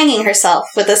her hanging herself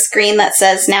with a screen that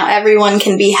says, "Now everyone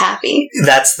can be happy."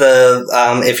 That's the,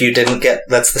 if you didn't get,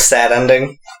 that's the sad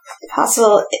ending?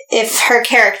 Possible if her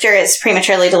character is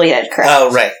prematurely deleted, correct?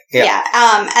 Oh, right. Yeah.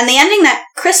 And the ending that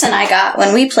Chris and I got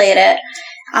when we played it,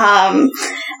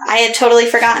 I had totally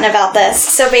forgotten about this.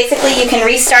 So basically you can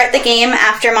restart the game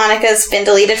after Monica's been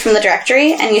deleted from the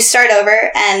directory, and you start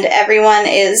over, and everyone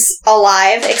is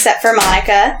alive except for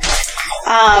Monica.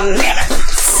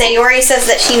 Sayori says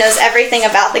that she knows everything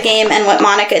about the game and what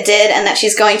Monica did, and that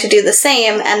she's going to do the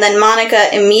same, and then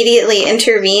Monica immediately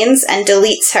intervenes and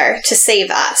deletes her to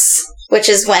save us, which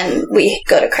is when we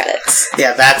go to credits.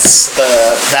 Yeah, that's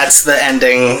the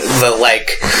ending,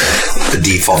 The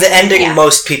default. the ending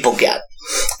most people get.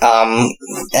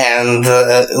 And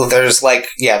there's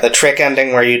the trick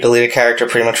ending where you delete a character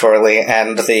prematurely,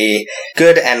 and the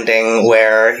good ending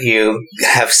where you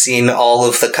have seen all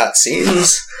of the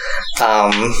cutscenes,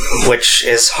 which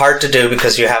is hard to do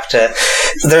because you have to.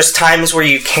 There's times where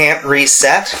you can't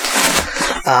reset,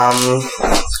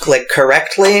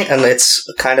 correctly, and it's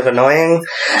kind of annoying.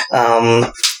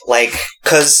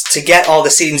 Because to get all the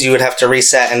scenes, you would have to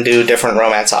reset and do different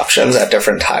romance options at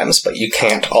different times, but you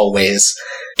can't always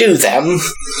do them.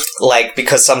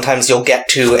 Because sometimes you'll get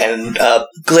to a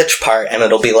glitch part, and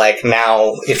it'll be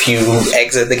now, if you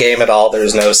exit the game at all,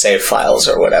 there's no save files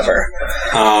or whatever.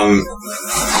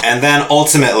 And then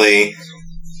ultimately,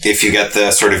 if you get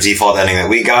the sort of default ending that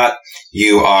we got,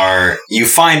 you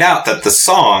find out that the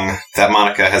song that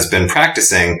Monica has been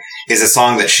practicing is a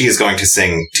song that she is going to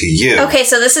sing to you. Okay,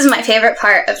 so this is my favorite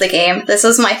part of the game. This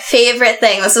was my favorite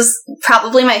thing. This was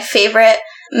probably my favorite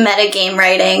metagame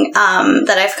writing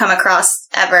that I've come across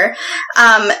ever.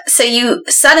 So you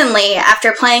suddenly,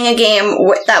 after playing a game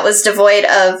that was devoid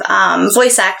of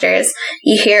voice actors,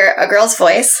 you hear a girl's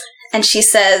voice, and she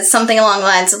says something along the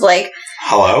lines of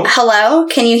Hello? Hello?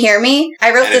 Can you hear me?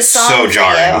 I wrote this song so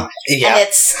jarring. for you. Yeah. And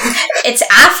it's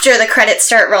after the credits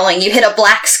start rolling. You hit a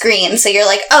black screen, so you're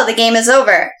like, oh, the game is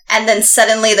over. And then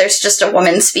suddenly there's just a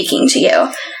woman speaking to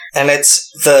you. And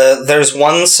there's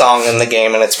one song in the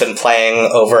game, and it's been playing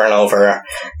over and over,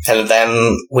 and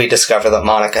then we discover that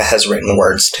Monica has written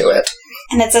words to it.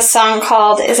 And it's a song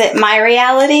called, is it My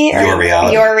Reality? Or Your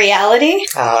Reality. Your Reality?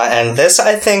 And this,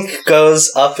 I think,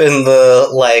 goes up in the,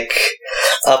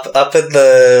 up in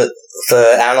the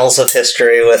annals of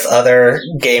history with other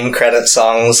game credit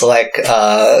songs like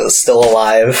Still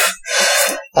Alive.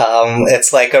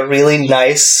 It's a really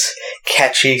nice,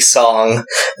 catchy song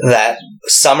that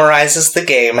summarizes the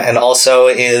game and also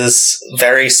is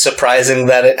very surprising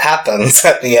that it happens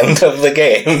at the end of the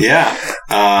game. Yeah.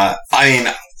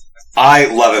 I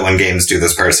love it when games do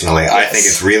this personally. Yes. I think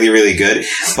it's really, really good.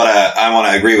 But I want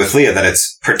to agree with Leah that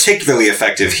it's particularly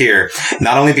effective here,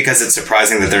 not only because it's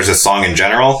surprising that there's a song in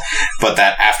general, but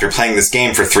that after playing this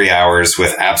game for 3 hours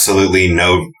with absolutely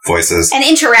no voices. And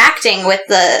interacting with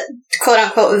the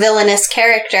quote-unquote villainous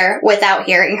character without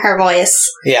hearing her voice.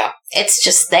 Yeah. It's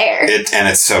just there. And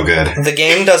it's so good. The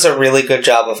game does a really good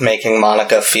job of making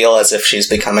Monica feel as if she's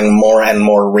becoming more and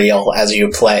more real as you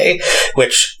play,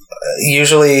 which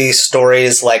usually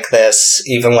stories like this,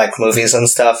 even movies and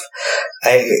stuff,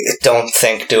 I don't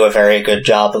think do a very good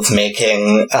job of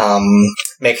making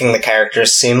the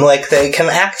characters seem like they can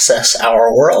access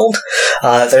our world.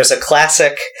 There's a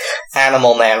classic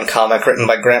Animal Man comic written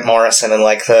by Grant Morrison in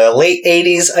the late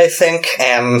 80s, I think,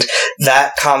 and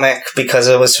that comic, because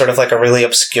it was sort of a really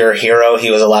obscure hero,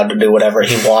 he was allowed to do whatever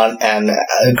he wanted, and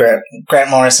Grant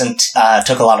Morrison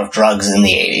took a lot of drugs in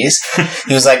the 80s.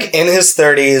 He was in his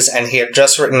 30s, and he had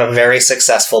just written a very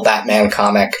successful Batman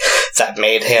comic that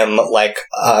made him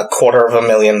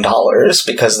 $250,000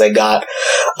 because they got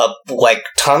a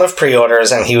ton of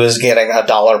pre-orders, and he was getting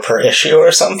 $1 per issue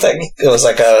or something. It was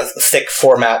a thick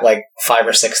format, $5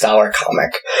 or $6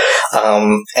 comic.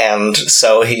 And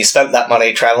so he spent that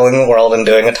money traveling the world and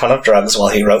doing a ton of drugs while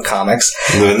he wrote comics.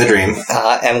 Living the dream.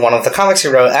 And one of the comics he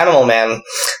wrote, Animal Man,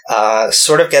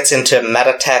 sort of gets into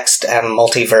metatext and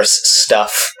multiverse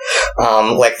stuff.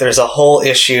 There's a whole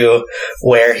issue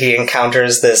where he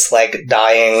encounters this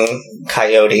dying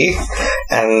coyote,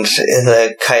 and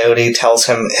the coyote tells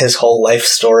him his whole life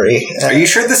story. Are you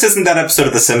sure this isn't that episode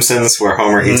of The Simpsons where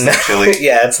Homer eats the chili?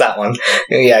 Yeah, it's that one.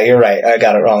 Yeah, you're right. I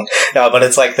got it wrong. No, but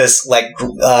it's this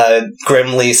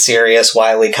grimly serious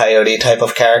Wile E. Coyote type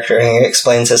of character, and he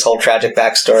explains his whole tragic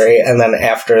backstory, and then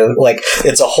after,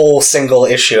 it's a whole single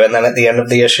issue, and then at the end of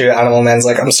the issue, Animal Man's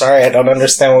I'm sorry, I don't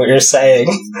understand what you're saying.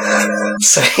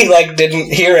 So he,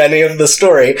 didn't hear any of the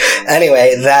story.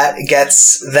 Anyway,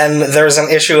 then there's an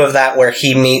issue of that where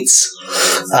he meets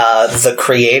the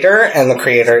creator, and the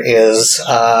creator is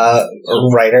a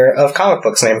writer of comic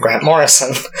books named Grant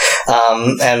Morrison.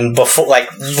 And before,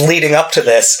 leading up to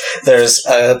this, there's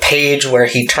a page where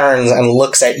he turns and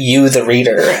looks at you, the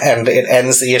reader, and it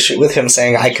ends the issue with him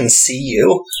saying, "I can see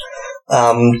you,"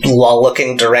 while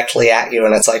looking directly at you,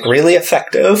 and it's really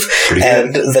effective. Pretty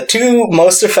and good. The two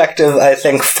most effective, I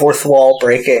think, fourth wall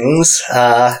breakings,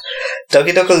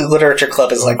 Doki Doki Literature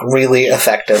Club is really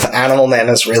effective. Animal Man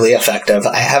is really effective.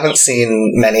 I haven't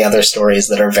seen many other stories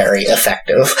that are very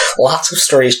effective. Lots of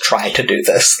stories try to do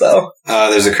this, though.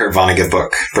 There's a Kurt Vonnegut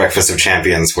book, Breakfast of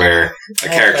Champions, where a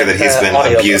character that he's been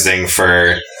audiobook. abusing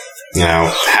for,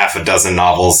 half a dozen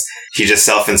novels, he just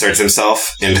self-inserts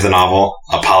himself into the novel,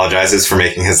 apologizes for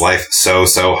making his life so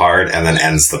hard, and then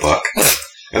ends the book.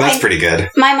 And that's pretty good.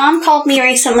 My mom called me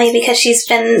recently because she's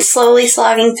been slowly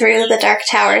slogging through the Dark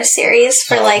Tower series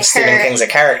for Stephen King's a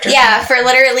character. Yeah, for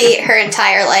literally her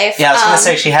entire life. Yeah, I was going to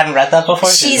say she hadn't read that before.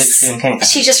 She's Stephen King.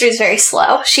 She just reads very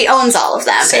slow. She owns all of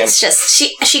them. Same. It's just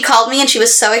she called me and she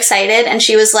was so excited and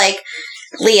she was like,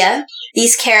 "Leah,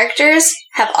 these characters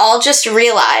have all just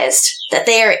realized that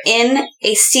they are in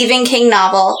a Stephen King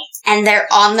novel and they're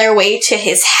on their way to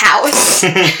his house."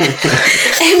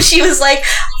 And she was like,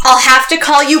 "I'll have to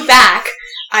call you back.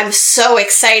 I'm so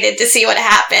excited to see what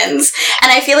happens."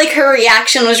 And I feel like her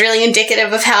reaction was really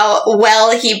indicative of how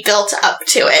well he built up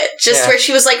to it. Just where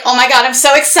she was like, "Oh my god, I'm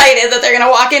so excited that they're going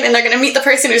to walk in and they're going to meet the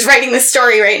person who's writing this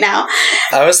story right now."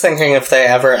 I was thinking if they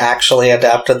ever actually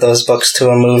adapted those books to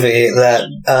a movie,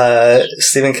 that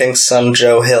Stephen King's son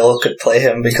Joe Hill could play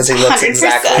him because he looks 100%.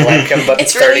 exactly like him, but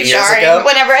It's 30 really years jarring. ago.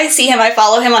 Whenever I see him, I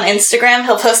follow him on Instagram.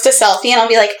 He'll post a selfie and I'll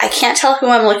be like, "I can't tell who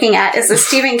I'm looking at. Is this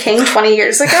Stephen King 20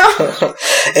 years ago?"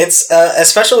 It's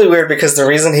especially weird because the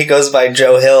reason he goes by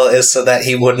Joe Hill is so that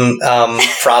he wouldn't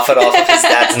profit off of his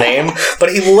dad's name,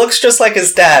 but he looks just like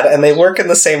his dad, and they work in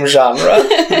the same genre. Okay,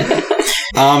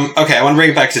 I want to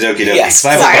bring it back to Doki Doki. Yes, 'cause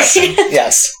I have a question.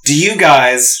 Yes. Do you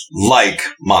guys like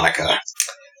Monica?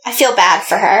 I feel bad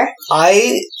for her.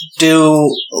 I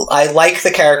like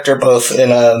the character both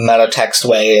in a meta-text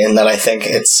way, in that I think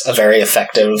it's a very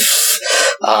effective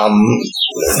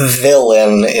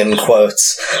villain, in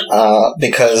quotes,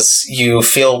 because you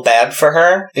feel bad for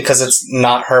her, because it's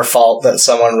not her fault that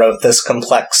someone wrote this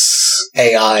complex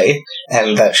AI,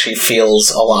 and that she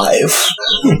feels alive.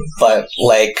 But,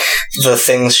 the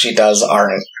things she does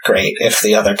aren't great if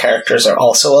the other characters are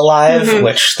also alive,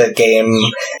 which the game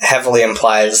heavily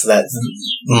implies that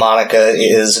Monica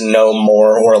is no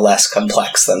more or less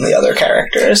complex than the other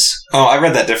characters. Oh, I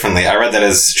read that differently. I read that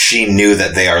as she knew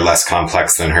that they are less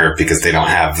complex than her because they don't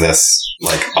have this,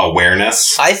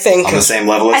 awareness I think on the same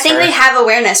level as I think her. they have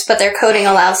awareness, but their coding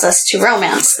allows us to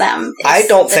romance them. I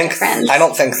don't think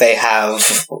they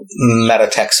have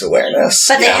metatext awareness.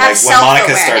 But they have when self-awareness.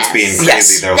 Monica starts being crazy,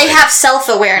 Yes. they're They like, have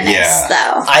self-awareness, Yeah.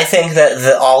 though. I think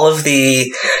that all of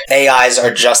the AIs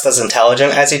are just as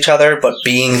intelligent as each other, but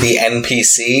being the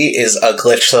NPC is a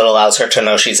glitch that allows her to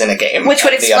know she's in a game. Which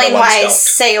would and the other explain ones why don't.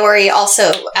 Sayori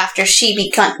also, after she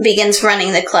begins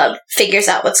running the club, figures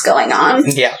out what's going on.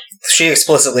 Yeah. She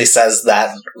explicitly says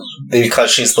that because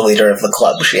she's the leader of the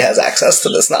club, she has access to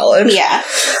this knowledge. Yeah.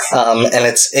 And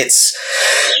it's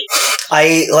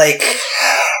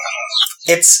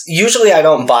usually I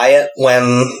don't buy it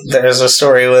when there's a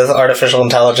story with artificial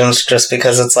intelligence, just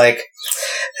because it's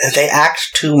they act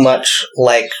too much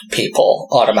like people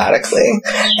automatically.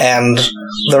 And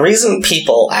the reason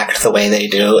people act the way they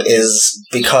do is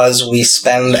because we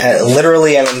spend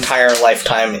literally an entire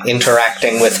lifetime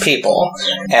interacting with people,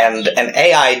 and an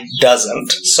AI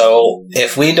doesn't. So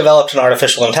if we developed an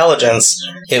artificial intelligence,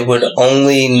 it would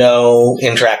only know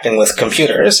interacting with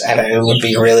computers, and it would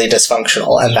be really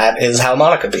dysfunctional, and that is how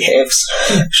Monica behaves.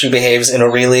 She behaves in a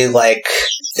really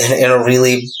in a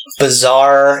really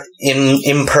bizarre,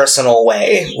 impersonal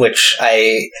way, which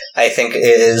I think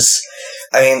is...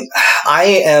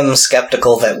 I am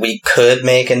skeptical that we could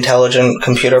make intelligent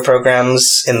computer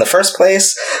programs in the first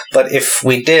place, but if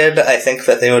we did, I think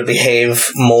that they would behave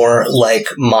more like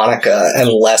Monica and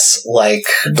less like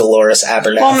Dolores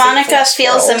Abernathy. Well, Monica from this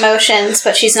feels world. emotions,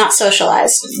 but she's not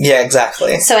socialized. Yeah,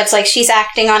 exactly. So it's she's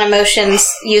acting on emotions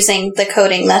using the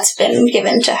coding that's been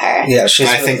given to her. Yeah, she's...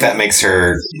 I think that makes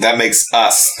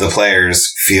us, the players,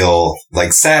 feel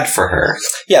sad for her.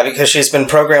 Yeah, because she's been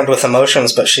programmed with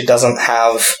emotions, but she doesn't have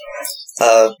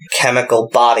a chemical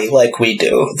body like we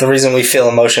do. The reason we feel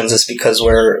emotions is because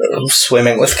we're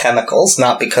swimming with chemicals,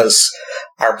 not because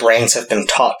our brains have been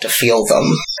taught to feel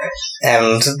them.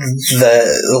 And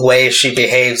the way she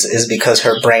behaves is because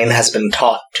her brain has been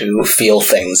taught to feel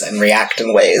things and react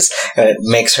in ways. And it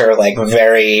makes her, like,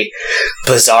 very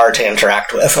bizarre to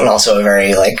interact with, and also a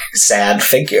very, like, sad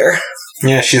figure.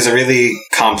 Yeah, she's a really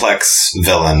complex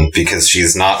villain because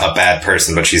she's not a bad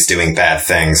person, but she's doing bad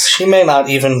things. She may not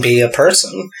even be a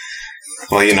person.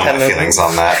 Well, you know my feelings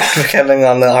on that. Depending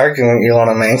on the argument you want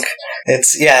to make.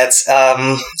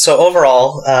 So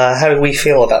overall, how do we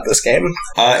feel about this game?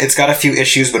 It's got a few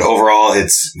issues, but overall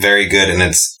it's very good, and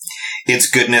its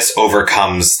goodness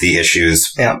overcomes the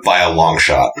issues by a long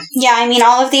shot. Yeah, I mean,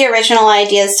 all of the original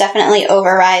ideas definitely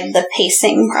override the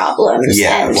pacing problems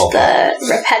and the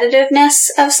repetitiveness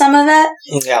of some of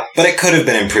it. Yeah. But it could have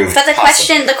been improved. But the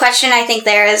question I think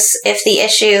there is if the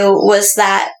issue was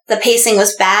that the pacing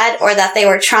was bad or that they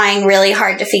were trying really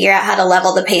hard to figure out how to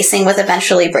level the pacing with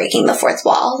eventually breaking the fourth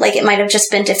wall. Like, it might have just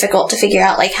been difficult to figure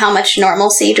out, like, how much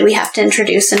normalcy do we have to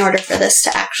introduce in order for this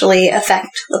to actually affect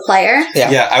the player.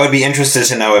 Yeah, I would be interested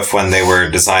to know if when they were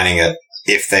designing it,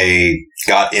 if they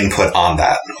got input on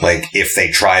that. Like, if they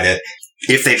tried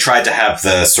to have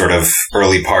the sort of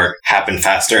early part happen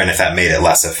faster, and if that made it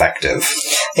less effective.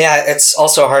 Yeah, it's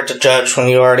also hard to judge when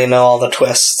you already know all the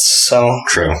twists, so...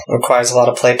 True. It requires a lot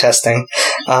of playtesting.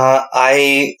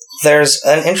 There's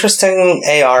an interesting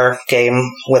AR game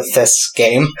with this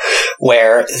game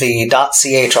where the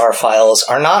 .chr files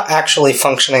are not actually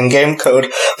functioning game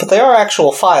code, but they are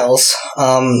actual files.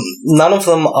 None of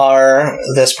them are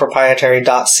this proprietary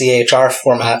 .chr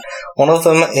format. One of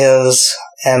them is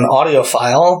an audio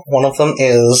file. One of them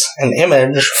is an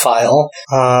image file.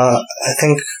 I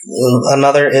think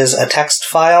another is a text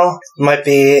file. Might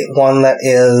be one that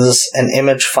is an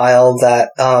image file that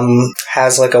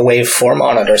has like a waveform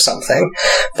on it or something.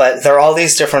 But there are all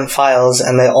these different files,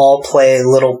 and they all play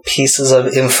little pieces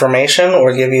of information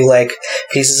or give you like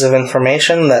pieces of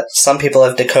information that some people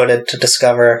have decoded to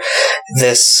discover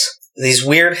these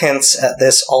weird hints at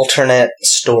this alternate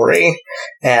story.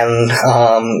 And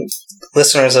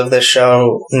listeners of this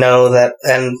show know that,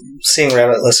 and Seeing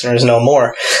Rabbit listeners know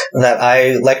more, that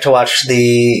I like to watch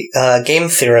the Game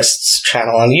Theorists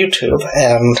channel on YouTube,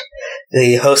 and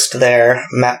the host there,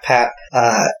 Matt Pat,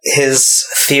 his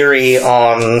theory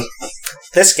on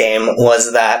this game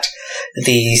was that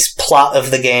the plot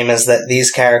of the game is that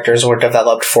these characters were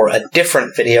developed for a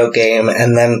different video game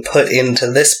and then put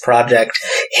into this project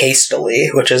hastily,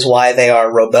 which is why they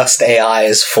are robust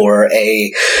AIs for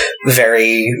a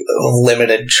very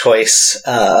limited choice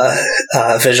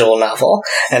visual novel.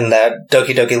 And that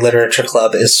Doki Doki Literature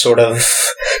Club is sort of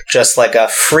just like a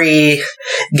free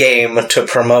game to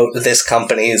promote this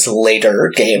company's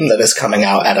later game that is coming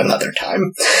out at another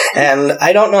time. And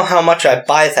I don't know how much I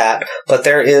buy that, but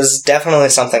there is definitely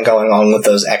something going on with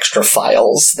those extra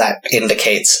files that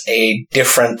indicates a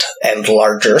different and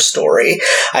larger story.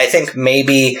 I think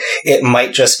maybe it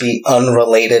might just be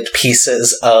unrelated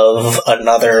pieces of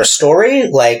another story.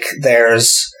 Like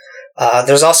there's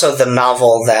also the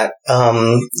novel that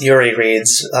Yuri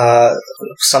reads,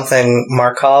 something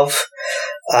Markov.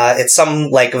 It's some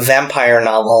like vampire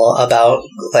novel about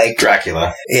like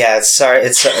Dracula. Yeah,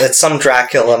 it's some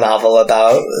Dracula novel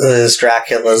about these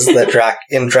Draculas that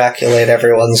encapsulate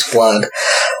everyone's blood.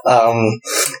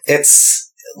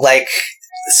 It's like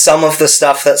some of the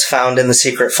stuff that's found in the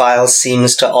secret files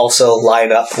seems to also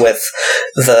line up with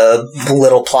the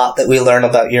little plot that we learn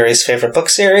about Yuri's favorite book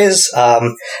series.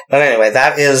 But anyway,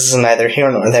 that is neither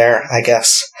here nor there, I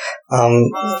guess.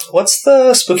 What's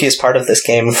the spookiest part of this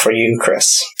game for you,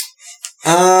 Chris?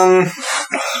 I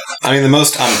mean, the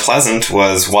most unpleasant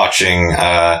was watching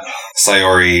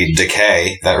Sayori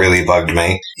decay. That really bugged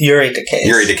me. Yuri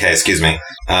decay, excuse me.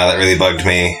 That really bugged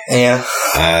me. Yeah.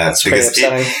 Because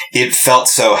it felt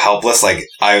so helpless. Like,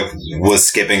 I was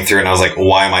skipping through and I was like,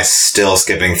 why am I still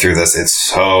skipping through this? It's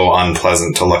so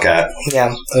unpleasant to look at.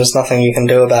 Yeah, there's nothing you can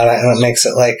do about it, and it makes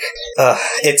it like,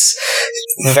 it's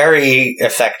very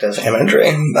effective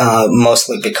imagery,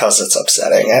 mostly because it's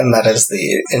upsetting, and that is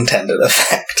the intended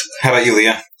effect. How about you,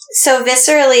 Leah? So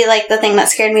viscerally, like, the thing that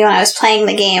scared me when I was playing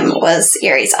the game was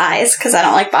Yuri's eyes, because I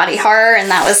don't like body horror,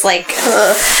 and that was like,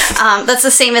 that's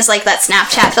the same as like that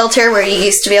Snapchat filter where you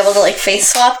used to be able to like face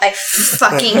swap. I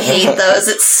fucking hate those.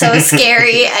 It's so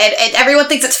scary. Everyone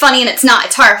thinks it's funny, and it's not.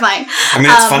 It's horrifying. I mean,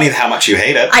 it's funny how much you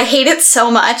hate it. I hate it so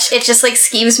much. It just like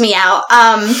skeeves me out.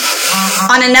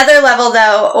 On another level,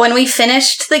 though, when we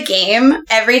finished the game,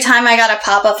 every time I got a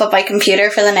pop-up of my computer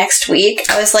for the next week,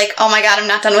 I was like, oh my god, I'm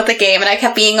not done with the game, and I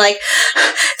kept being like,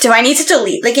 do I need to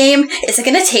delete the game? Is it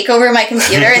going to take over my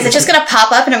computer? Is it just going to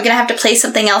pop up and I'm going to have to play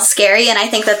something else scary? And I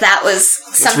think that was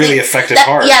something... It's really affected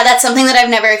horror. Yeah, that's something that I've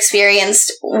never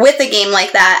experienced with a game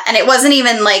like that. And it wasn't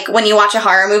even like when you watch a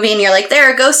horror movie and you're like,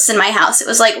 there are ghosts in my house. It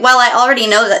was like, well, I already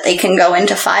know that they can go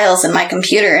into files in my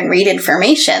computer and read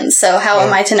information. So how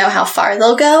am I to know how far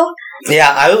they'll go?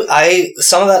 Yeah, I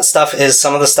some of that stuff is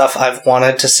some of the stuff I've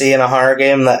wanted to see in a horror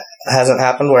game that hasn't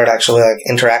happened, where it actually like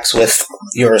interacts with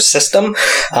your system.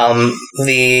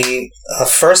 The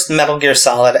first Metal Gear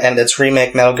Solid and its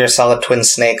remake, Metal Gear Solid Twin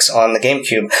Snakes on the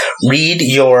GameCube, read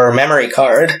your memory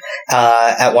card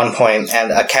at one point,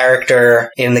 and a character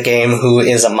in the game who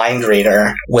is a mind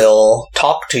reader will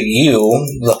talk to you,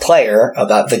 the player,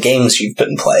 about the games you've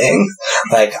been playing.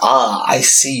 Like, I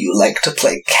see you like to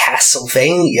play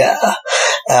Castlevania.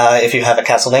 If you have a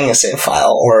Castlevania save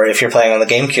file, or if you're playing on the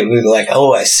GameCube, we'd be like,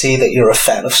 oh, I see that you're a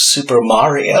fan of Super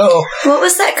Mario. What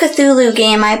was that Cthulhu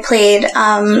game I played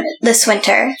this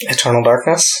winter? Eternal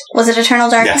Darkness? Was it Eternal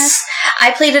Darkness? Yes.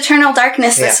 I played Eternal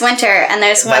Darkness this winter, and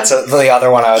there's one... That's the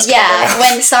other one I was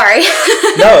sorry.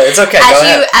 No, it's okay. Go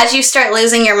ahead. As you start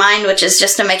losing your mind, which is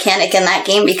just a mechanic in that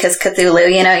game because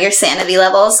Cthulhu, your sanity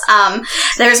levels,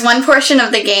 there's one portion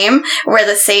of the game where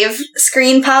the save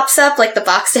screen pops up, like the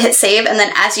box to hit save, and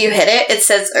then as you hit it, it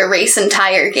says erase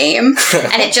entire game.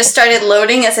 And it just started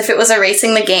loading as if it was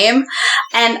erasing the game.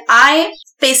 And I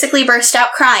basically burst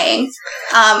out crying.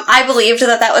 I believed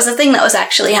that was a thing that was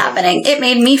actually happening. It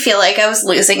made me feel like I was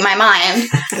losing my mind.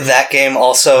 That game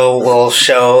also will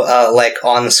show, like,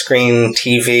 on-screen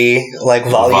TV, like,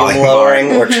 volume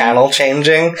lowering or channel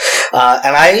changing.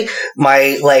 And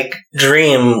my, like,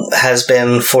 dream has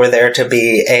been for there to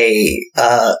be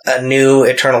a new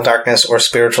Eternal Darkness or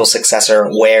spiritual successor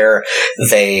where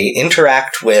they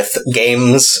interact with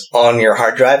games on your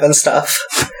hard drive and stuff.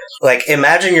 Like,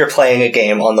 imagine you're playing a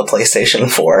game on the PlayStation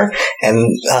 4,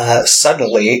 and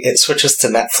suddenly it switches to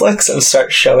Netflix and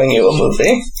starts showing you a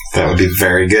movie. That would be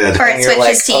very good. Or it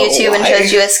switches to YouTube and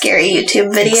shows you a scary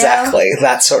YouTube video. Exactly,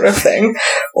 that sort of thing.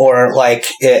 Or, like,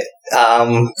 it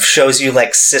shows you,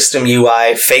 like, system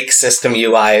UI, fake system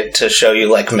UI to show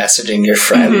you, like, messaging your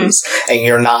friends. Mm-hmm. And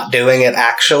you're not doing it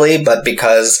actually, but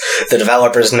because the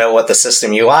developers know what the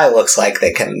system UI looks like,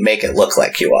 they can make it look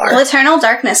like you are. Well, Eternal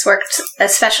Darkness worked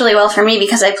especially well for me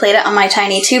because I played it on my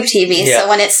tiny tube TV. Yeah. So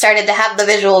when it started to have the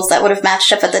visuals that would have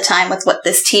matched up at the time with what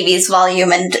this TV's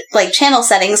volume and, like, channel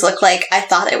settings looked like, I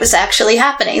thought it was actually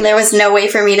happening. There was no way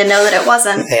for me to know that it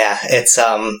wasn't. Yeah, it's,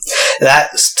 that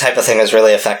type of thing is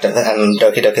really effective. And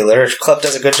Doki Doki Literature Club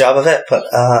does a good job of it, but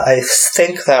I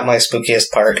think that my spookiest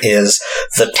part is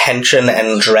the tension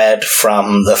and dread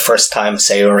from the first time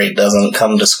Sayori doesn't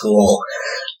come to school,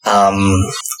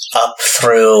 up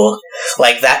through,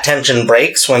 like, that tension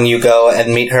breaks when you go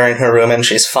and meet her in her room and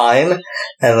she's fine,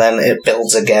 and then it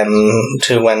builds again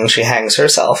to when she hangs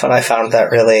herself, and I found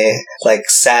that really, like,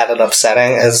 sad and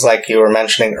upsetting, as, like, you were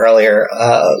mentioning earlier,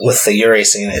 with the Yuri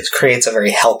scene. It creates a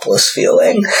very helpless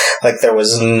feeling, like there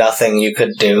was nothing you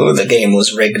could do, the game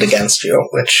was rigged against you,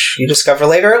 which you discover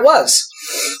later it was.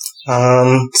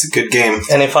 It's a good game.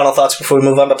 Any final thoughts before we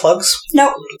move on to plugs?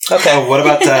 Nope. Okay. What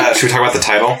about, should we talk about the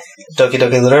title? Doki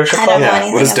Doki Literature Club? I don't know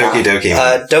anything what is Doki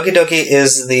Doki? Doki Doki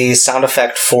is the sound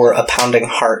effect for a pounding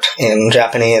heart in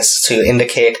Japanese to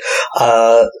indicate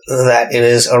that it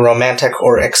is a romantic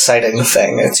or exciting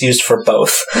thing. It's used for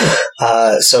both.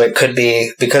 So it could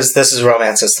be, because this is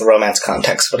romance, it's the romance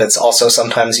context, but it's also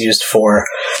sometimes used for,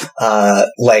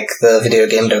 like the video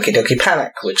game Doki Doki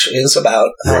Panic, which is about...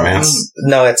 romance?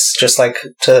 No, it's just like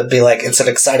to be like, it's an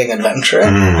exciting adventure.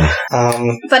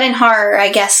 But in horror, I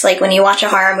guess, like when you watch a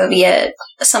horror movie,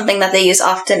 something that they use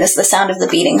often is the sound of the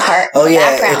beating heart. Oh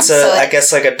yeah, it's I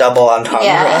guess like a double entendre.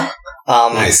 Yeah.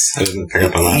 Nice. I didn't pick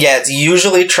up on that. Yeah, it's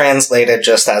usually translated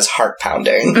just as heart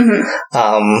pounding,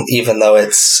 even though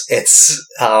it's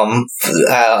an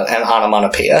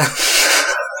onomatopoeia.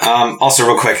 Also,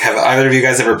 real quick, have either of you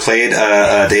guys ever played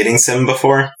a dating sim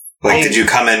before? Like, did you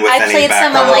come in with any background? I played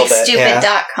some on, like,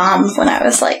 stupid.com when I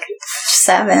was, like,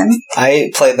 7.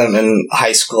 I played them in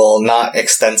high school, not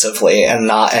extensively, and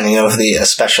not any of the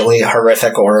especially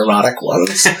horrific or erotic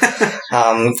ones.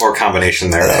 Or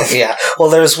combination thereof. Yeah. Well,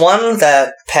 there's one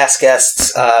that past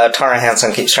guest, Tara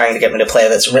Hansen, keeps trying to get me to play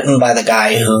that's written by the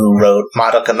guy who wrote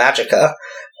Madoka Magica,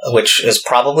 which is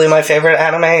probably my favorite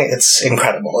anime. It's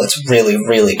incredible. It's really,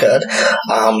 really good.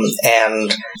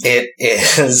 And it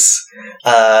is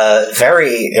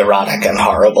very erotic and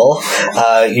horrible.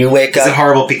 You wake Is up... it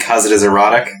horrible because it is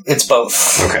erotic? It's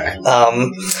both. Okay.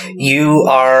 You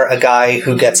are a guy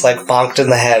who gets, like, bonked in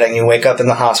the head, and you wake up in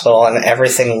the hospital, and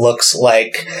everything looks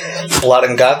like blood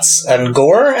and guts and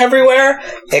gore everywhere,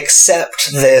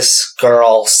 except this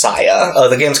girl, Saya. Oh,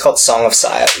 the game's called Song of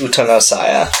Saya, Uta no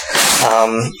Saya.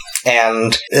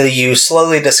 And you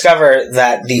slowly discover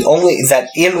that that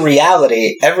in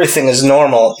reality, everything is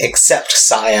normal except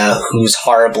Saya, who's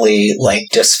horribly, like,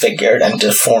 disfigured and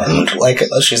deformed, like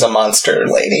she's a monster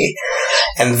lady.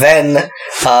 And then,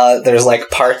 there's, like,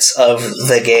 parts of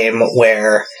the game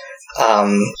where,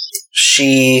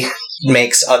 she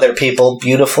makes other people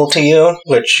beautiful to you,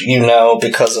 which you know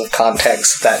because of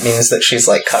context, that means that she's,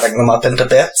 like, cutting them up into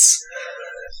bits.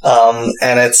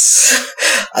 And it's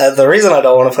the reason I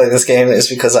don't want to play this game is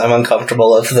because I'm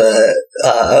uncomfortable with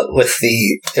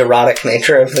the erotic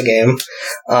nature of the game.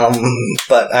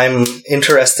 But I'm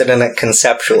interested in it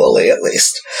conceptually, at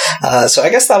least. So I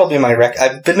guess that'll be my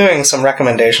I've been doing some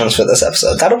recommendations for this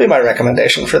episode. That'll be my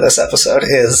recommendation for this episode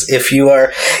is if you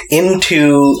are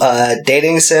into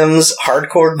dating sims,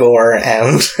 hardcore gore,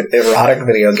 and erotic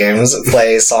video games,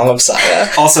 play Song of Saya.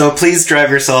 Also, please drive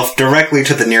yourself directly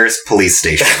to the nearest police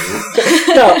station.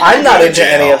 No, I'm not into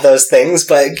any of those things,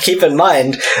 but keep in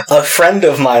mind, a friend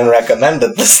of mine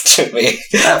recommended this to me.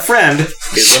 That friend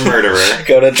is a murderer.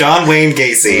 Go to John Wayne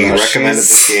Gacy recommended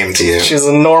this game to you. She's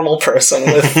a normal person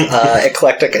with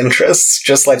eclectic interests,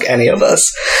 just like any of us.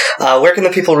 Where can the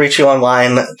people reach you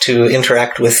online to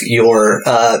interact with your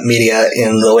media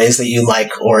in the ways that you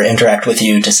like, or interact with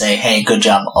you to say, hey, good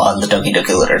job on the Doki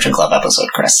Doki Literature Club episode,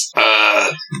 Chris?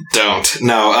 Don't.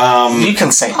 No, you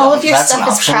can say all of your stuff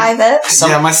is private.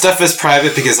 Yeah, my stuff is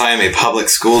private because I am a public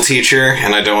school teacher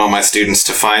and I don't want my students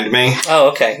to find me. Oh,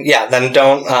 okay. Yeah, then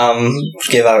don't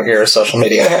give out your social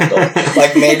media handle.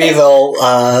 Like maybe they'll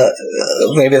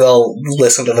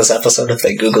listen to this episode if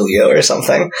they Google you or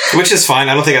something. Which is fine.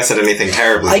 I don't think I said anything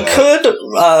terribly bad.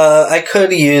 I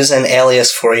could use an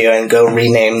alias for you and go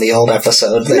rename the old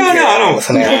episode. No, I don't.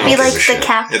 It could be like the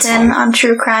captain on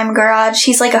True Crime Garage.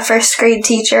 He's like a first grade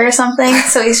teacher or something,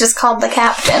 so he's just called the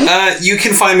captain. You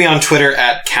can find me on Twitter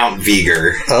at Count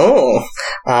Viger. Oh.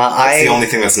 That's the only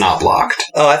thing that's not blocked.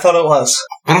 Oh, I thought it was.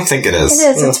 I don't think it is.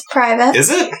 It is. It's private. Is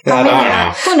it? No, I don't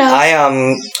know. Who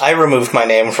knows? I removed my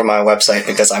name from my website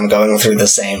because I'm going through the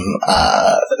same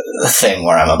thing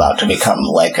where I'm about to become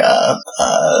like a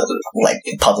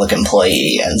public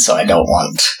employee, and so I don't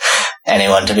want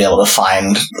anyone to be able to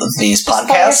find these podcasts.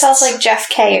 Call yourself like Jeff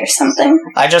K or something.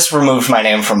 I just removed my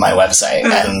name from my website,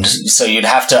 and so you'd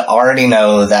have to already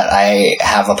know that I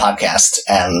have a podcast,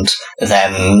 and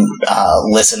then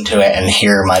listen to it and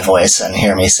hear my voice and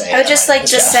hear me say. I would just like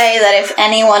to say that if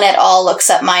anyone at all looks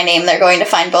up my name, they're going to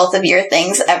find both of your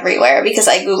things everywhere, because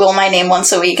I Google my name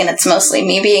once a week, and it's mostly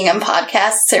me being in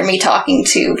podcasts or me talking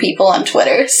to people on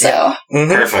Twitter. So yeah.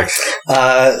 Mm-hmm.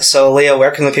 Perfect. So Leah,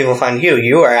 where can the people find you?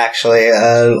 You are actually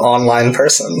an online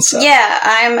person. So. Yeah,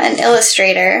 I'm an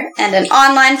illustrator and an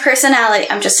online personality.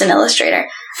 I'm just an illustrator.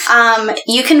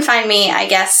 You can find me, I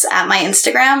guess, at my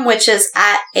Instagram, which is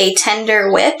at a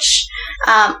tender witch,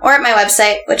 or at my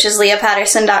website, which is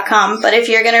leahpatterson.com. But if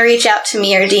you're going to reach out to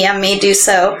me or DM me, do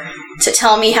so to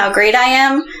tell me how great I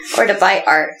am or to buy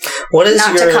art. What is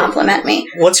not to compliment me.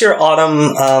 What's your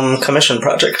autumn commission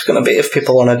project going to be if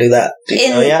people want to do that? Do you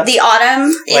know yet? The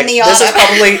autumn? Like, in the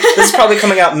autumn? This is probably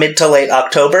coming out mid to late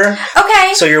October.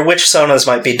 Okay. So your witch sonas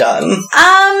might be done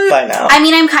by now. I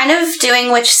mean, I'm kind of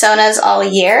doing witch sonas all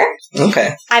year.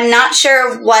 Okay. I'm not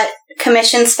sure what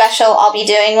commission special I'll be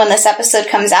doing when this episode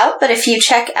comes out, but if you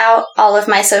check out all of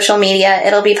my social media,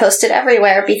 it'll be posted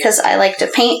everywhere because I like to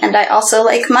paint and I also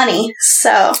like money.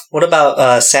 So what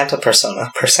about Santa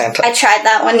persona per Santa? I tried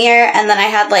that one year, and then I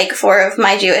had like 4 of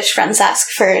my Jewish friends ask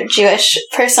for Jewish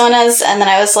personas, and then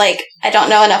I was like, I don't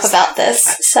know enough about this.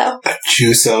 So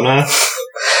Jewsona?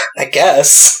 I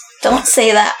guess. Don't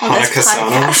say that on this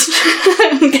podcast.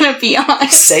 I'm gonna be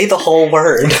honest. Say the whole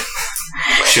word.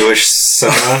 Jewish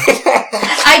Sona.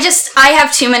 I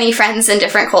have too many friends in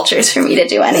different cultures for me to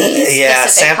do any specific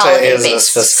Santa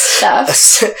holiday-based stuff.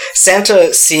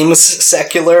 Santa seems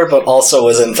secular, but also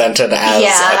was invented as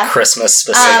a Christmas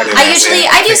specific.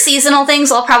 I do seasonal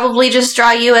things. I'll probably just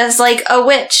draw you as like a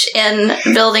witch in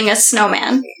building a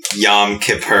snowman. Yom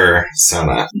Kippur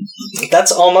Sona.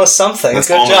 That's almost something. That's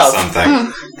Good almost job.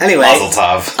 Something. Anyway, Mazel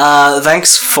tov.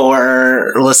 Thanks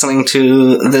for listening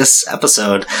to this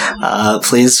episode.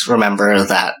 Please remember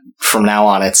that from now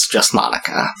on, it's just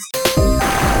Monica.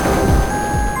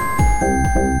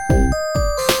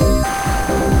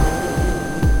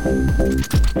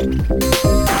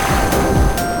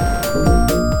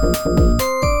 Oh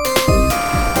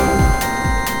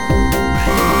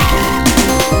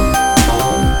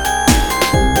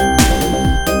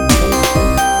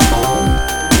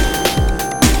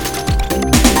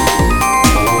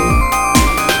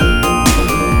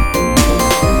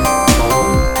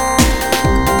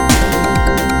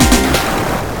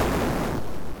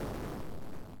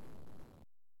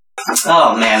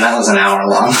man, that was an hour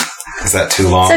long. Is that too long?